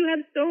being like, you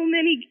have so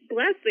many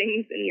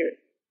blessings in your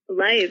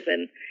life.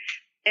 And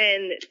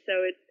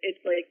so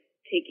it's like,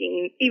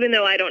 taking, even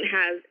though I don't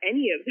have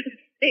any of those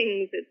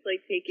things, it's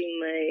like taking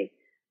my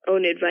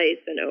own advice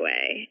in a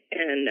way.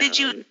 And did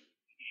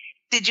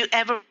you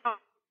ever?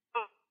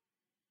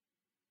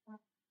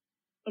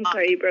 I'm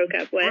sorry, you broke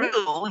up. What?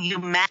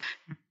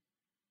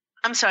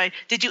 I'm sorry.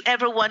 Did you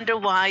ever wonder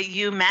why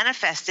you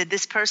manifested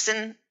this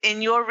person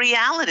in your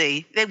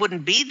reality? They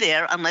wouldn't be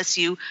there unless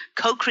you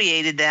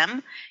co-created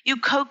them. You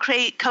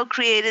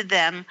co-created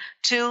them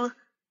to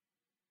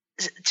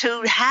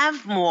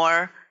have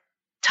more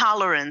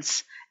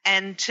tolerance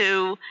and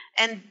to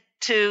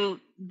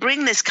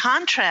bring this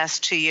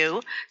contrast to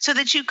you so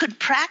that you could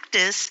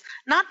practice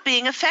not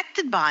being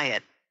affected by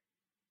it.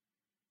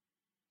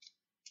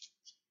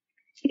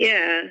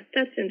 Yeah,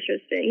 that's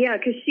interesting. Yeah,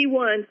 because she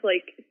wants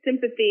like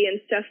sympathy and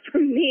stuff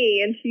from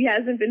me, and she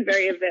hasn't been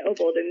very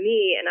available to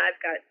me, and I've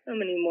got so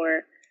many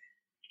more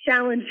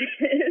challenges.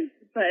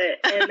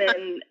 And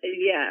then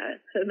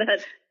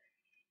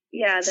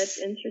that's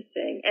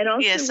interesting. And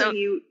also when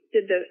you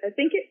did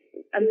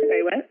I'm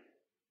sorry, what?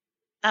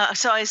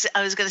 So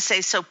I was going to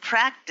say, so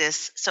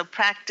practice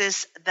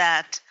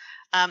that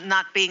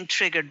not being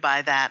triggered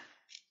by that.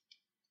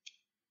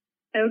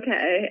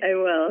 Okay, I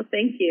will.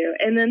 Thank you.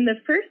 And then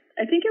the first,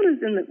 I think it was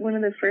in one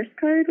of the first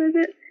cards, was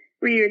it?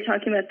 Where you were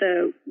talking about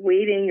the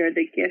waiting or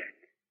the gift,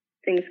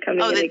 things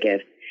coming in a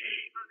gift.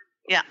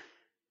 Yeah.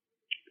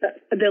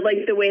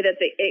 The way that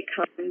it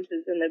comes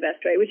is in the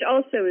best way, which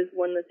also is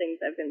one of the things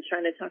I've been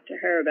trying to talk to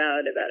her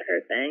about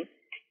her thing.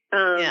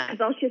 Because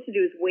all she has to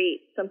do is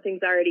wait.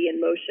 Something's already in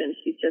motion.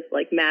 She's just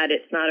like mad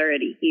it's not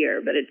already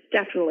here, but it's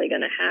definitely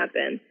going to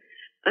happen.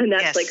 And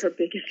that's like her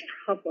biggest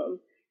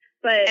problem.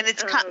 But and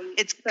it's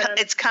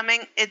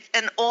coming.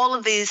 And all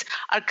of these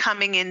are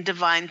coming in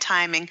divine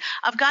timing.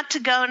 I've got to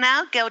go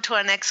now. Go to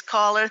our next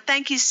caller.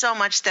 Thank you so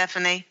much,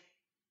 Stephanie.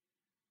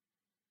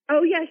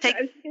 Oh yeah, sure.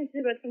 I was just going to say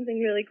about something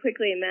really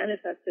quickly and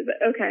manifested,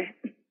 but okay.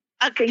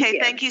 Okay,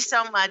 thank you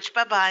so much.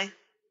 Bye-bye.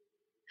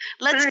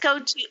 Let's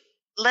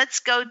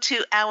go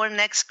to our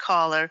next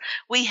caller.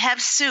 We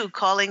have Sue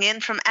calling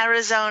in from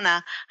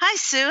Arizona. Hi,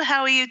 Sue.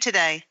 How are you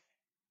today?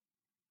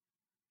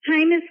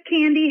 Hi, Miss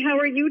Candy. How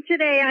are you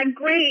today? I'm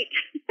great.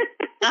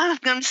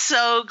 I'm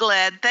so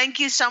glad. Thank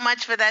you so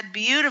much for that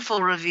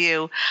beautiful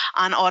review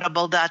on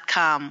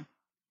audible.com.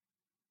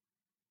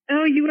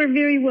 Oh, you are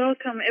very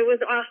welcome. It was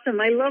awesome.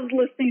 I loved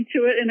listening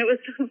to it, and it was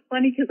so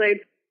funny because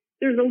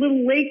there's a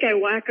little lake I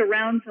walk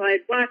around, so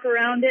I'd walk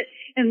around it,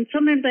 and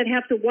sometimes I'd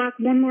have to walk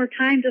one more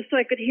time just so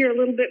I could hear a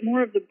little bit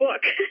more of the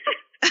book.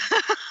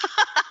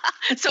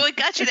 So it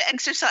got you to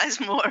exercise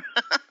more.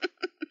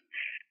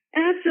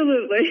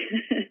 Absolutely.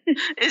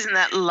 Isn't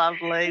that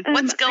lovely?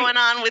 What's going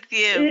on with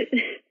you?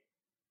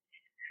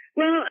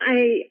 Well,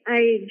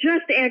 I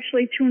just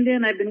actually tuned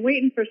in. I've been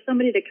waiting for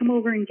somebody to come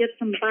over and get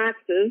some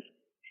boxes,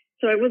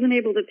 so I wasn't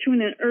able to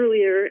tune in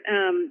earlier,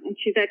 and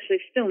she's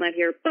actually still not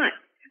here. But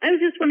I was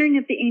just wondering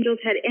if the angels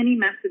had any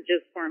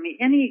messages for me,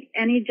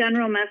 any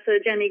general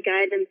message, any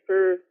guidance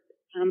for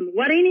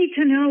what I need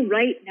to know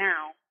right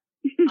now.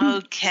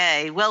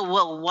 Okay. Well,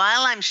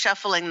 while I'm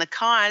shuffling the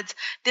cards,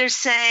 they're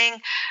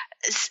saying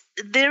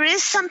there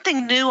is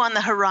something new on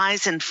the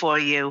horizon for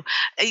you.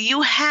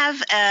 You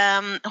have,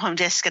 I'm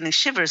just getting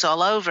shivers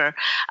all over.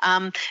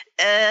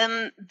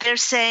 They're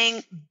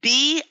saying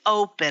be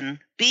open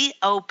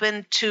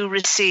to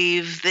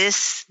receive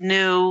this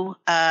new,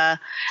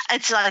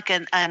 it's like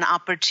an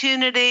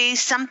opportunity,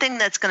 something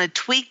that's going to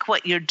tweak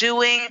what you're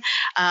doing.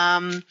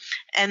 And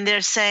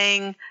they're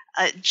saying,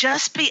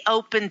 just be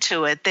open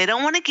to it. They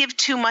don't want to give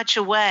too much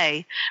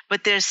away,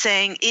 but they're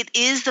saying it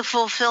is the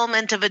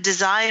fulfillment of a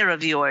desire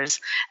of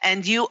yours,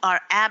 and you are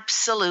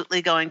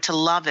absolutely going to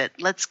love it.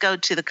 Let's go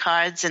to the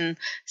cards and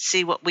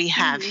see what we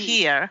have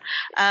here.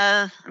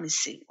 Let me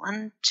see.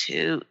 1,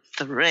 2,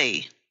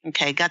 3.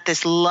 Okay, got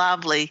this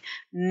lovely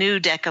new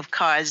deck of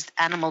cards,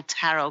 animal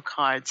tarot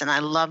cards, and I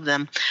love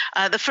them.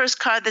 The first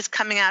card that's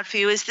coming out for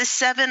you is the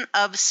 7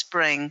 of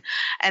Spring,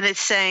 and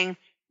it's saying,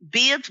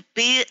 be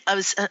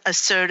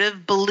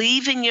assertive,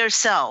 believe in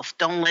yourself.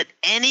 Don't let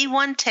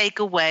anyone take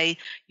away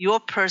your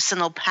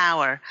personal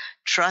power.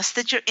 Trust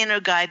that your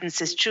inner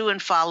guidance is true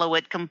and follow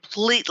it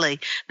completely.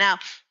 Now,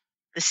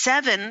 the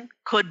 7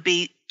 could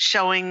be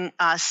showing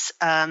us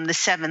the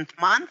 7th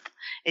month.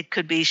 It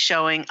could be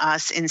showing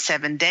us in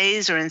 7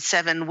 days or in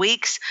 7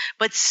 weeks.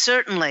 But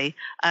certainly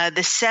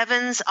the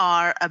 7s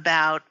are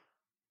about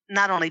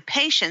not only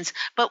patience,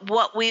 but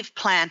what we've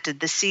planted,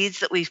 the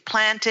seeds that we've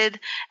planted,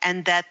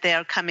 and that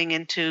they're coming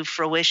into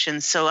fruition.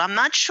 So I'm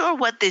not sure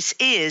what this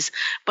is,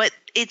 but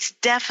it's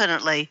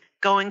definitely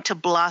going to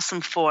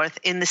blossom forth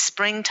in the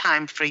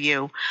springtime for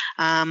you.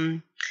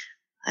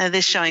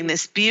 They're showing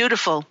this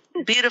beautiful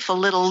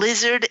little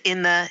lizard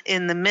in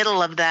the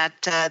middle of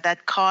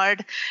that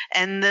card,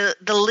 and the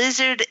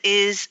lizard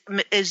is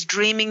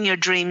dreaming your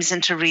dreams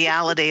into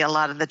reality a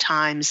lot of the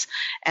times.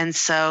 And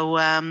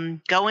so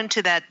go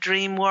into that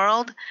dream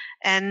world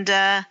and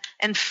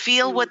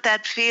feel what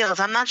that feels.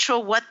 I'm not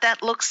sure what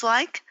that looks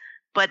like,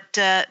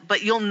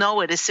 but you'll know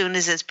it as soon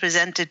as it's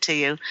presented to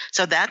you.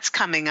 So that's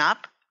coming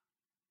up.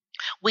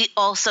 We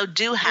also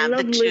do have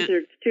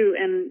lizards too,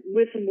 and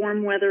with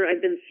warm weather,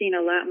 I've been seeing a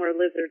lot more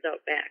lizards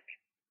out back.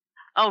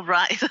 Oh,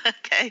 right.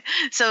 Okay.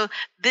 So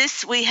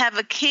we have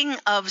a King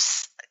of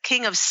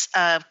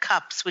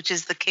Cups, which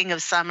is the King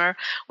of Summer,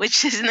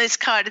 which is in this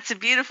card. It's a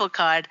beautiful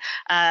card.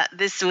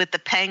 This with the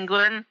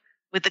penguin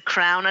with the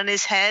crown on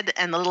his head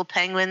and the little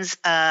penguins,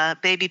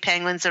 baby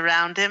penguins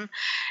around him.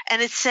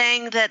 And it's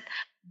saying that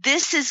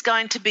this is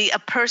going to be a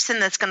person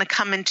that's going to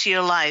come into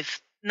your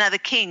life. Now, the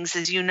kings,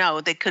 as you know,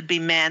 they could be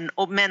men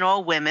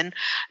or women.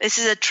 This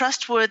is a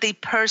trustworthy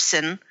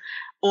person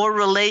or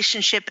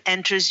relationship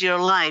enters your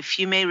life.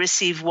 You may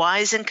receive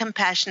wise and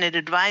compassionate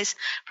advice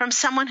from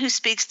someone who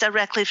speaks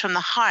directly from the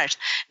heart.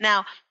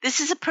 Now,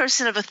 this is a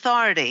person of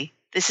authority.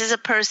 This is a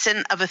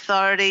person of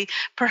authority,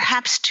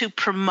 perhaps to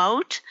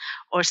promote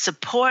or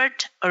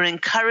support or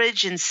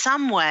encourage in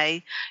some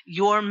way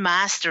your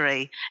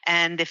mastery.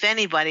 And if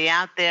anybody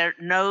out there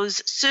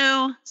knows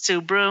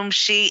Sue Broom,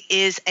 she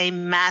is a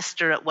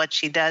master at what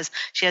she does.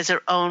 She has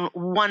her own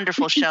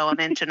wonderful show on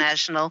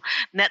International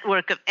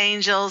Network of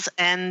Angels,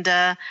 and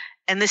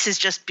this is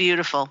just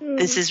beautiful.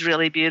 This is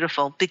really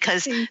beautiful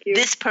because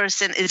this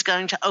person is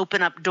going to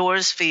open up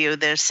doors for you,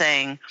 they're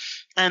saying.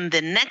 And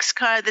the next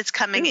card that's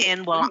coming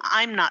in, well,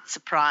 I'm not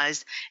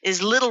surprised,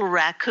 is Little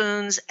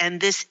Raccoons, and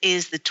this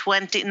is the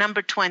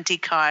number 20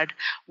 card,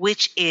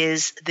 which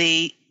is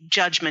the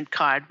Judgment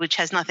card, which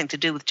has nothing to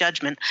do with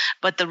judgment.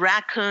 But the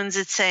raccoons,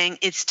 it's saying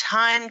it's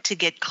time to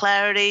get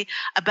clarity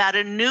about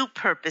a new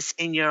purpose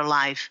in your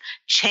life.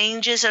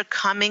 Changes are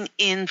coming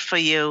in for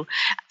you.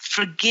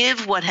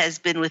 Forgive what has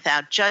been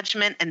without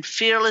judgment and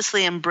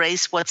fearlessly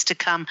embrace what's to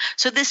come.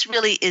 So this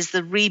really is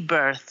the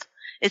rebirth.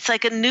 It's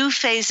like a new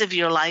phase of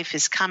your life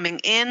is coming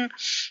in,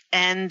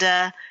 and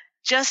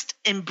just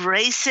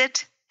embrace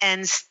it.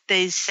 And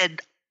they said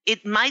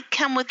it might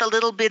come with a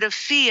little bit of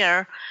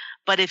fear,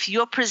 but if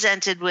you're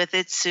presented with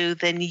it, Sue,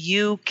 then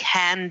you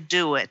can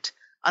do it.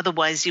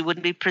 Otherwise, you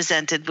wouldn't be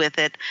presented with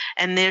it.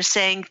 And they're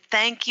saying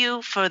thank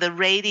you for the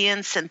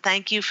radiance and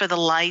thank you for the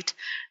light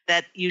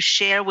that you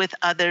share with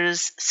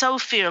others so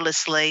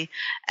fearlessly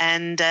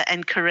and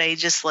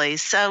courageously.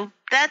 So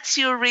that's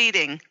your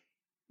reading.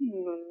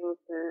 Oh, I love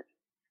that.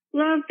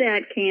 Love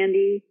that,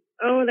 Candy.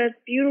 Oh, that's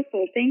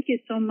beautiful. Thank you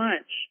so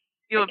much.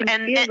 I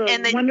can feel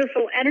the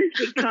wonderful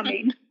energy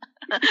coming.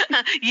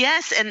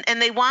 Yes, and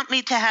they want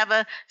me to have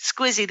a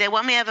squizzy. They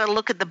want me to have a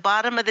look at the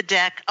bottom of the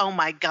deck. Oh,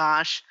 my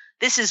gosh.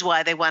 This is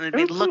why they wanted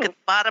me to look at the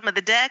bottom of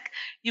the deck.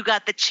 You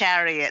got the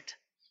Chariot.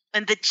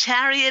 And the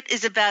Chariot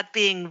is about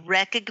being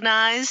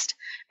recognized.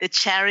 The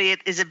Chariot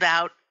is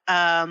about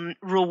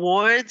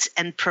rewards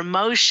and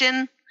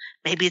promotion.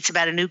 Maybe it's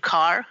about a new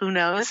car. Who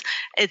knows?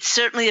 It's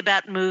certainly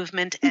about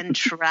movement and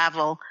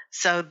travel.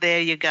 So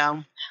there you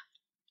go.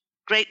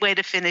 Great way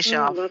to finish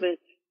off. I love it.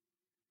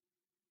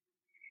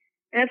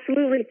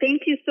 Absolutely.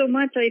 Thank you so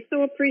much. I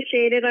so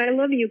appreciate it. I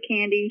love you,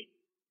 Candy.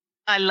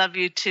 I love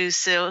you too,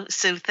 Sue.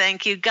 Sue,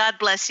 thank you. God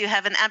bless you.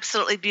 Have an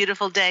absolutely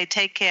beautiful day.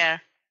 Take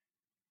care.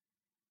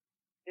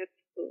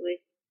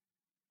 Absolutely.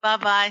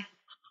 Bye-bye.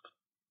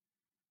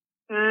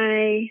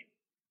 Bye.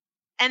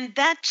 And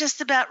that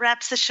just about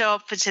wraps the show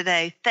up for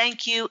today.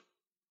 Thank you,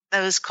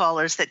 those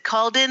callers that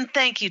called in.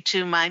 Thank you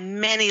to my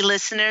many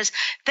listeners.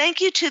 Thank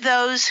you to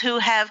those who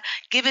have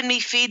given me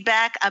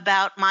feedback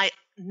about my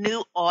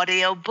new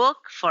audio book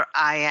for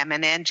I Am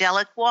an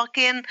Angelic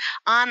Walk-In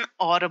on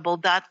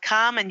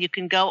audible.com. And you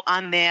can go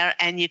on there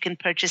and you can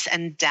purchase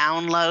and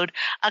download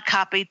a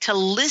copy to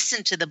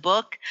listen to the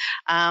book,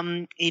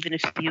 even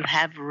if you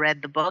have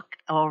read the book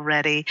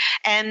already.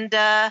 And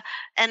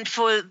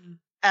for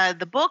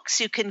the books,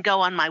 you can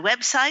go on my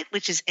website,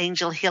 which is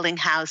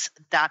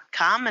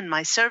angelhealinghouse.com, and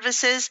my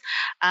services.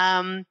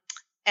 And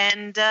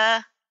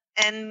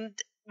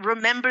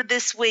remember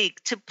this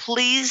week to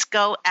please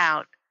go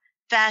out,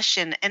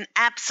 fashion an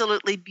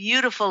absolutely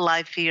beautiful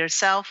life for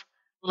yourself,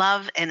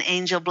 love and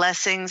angel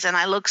blessings. And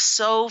I look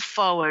so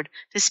forward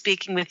to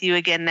speaking with you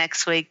again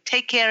next week.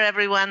 Take care,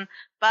 everyone.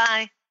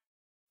 Bye.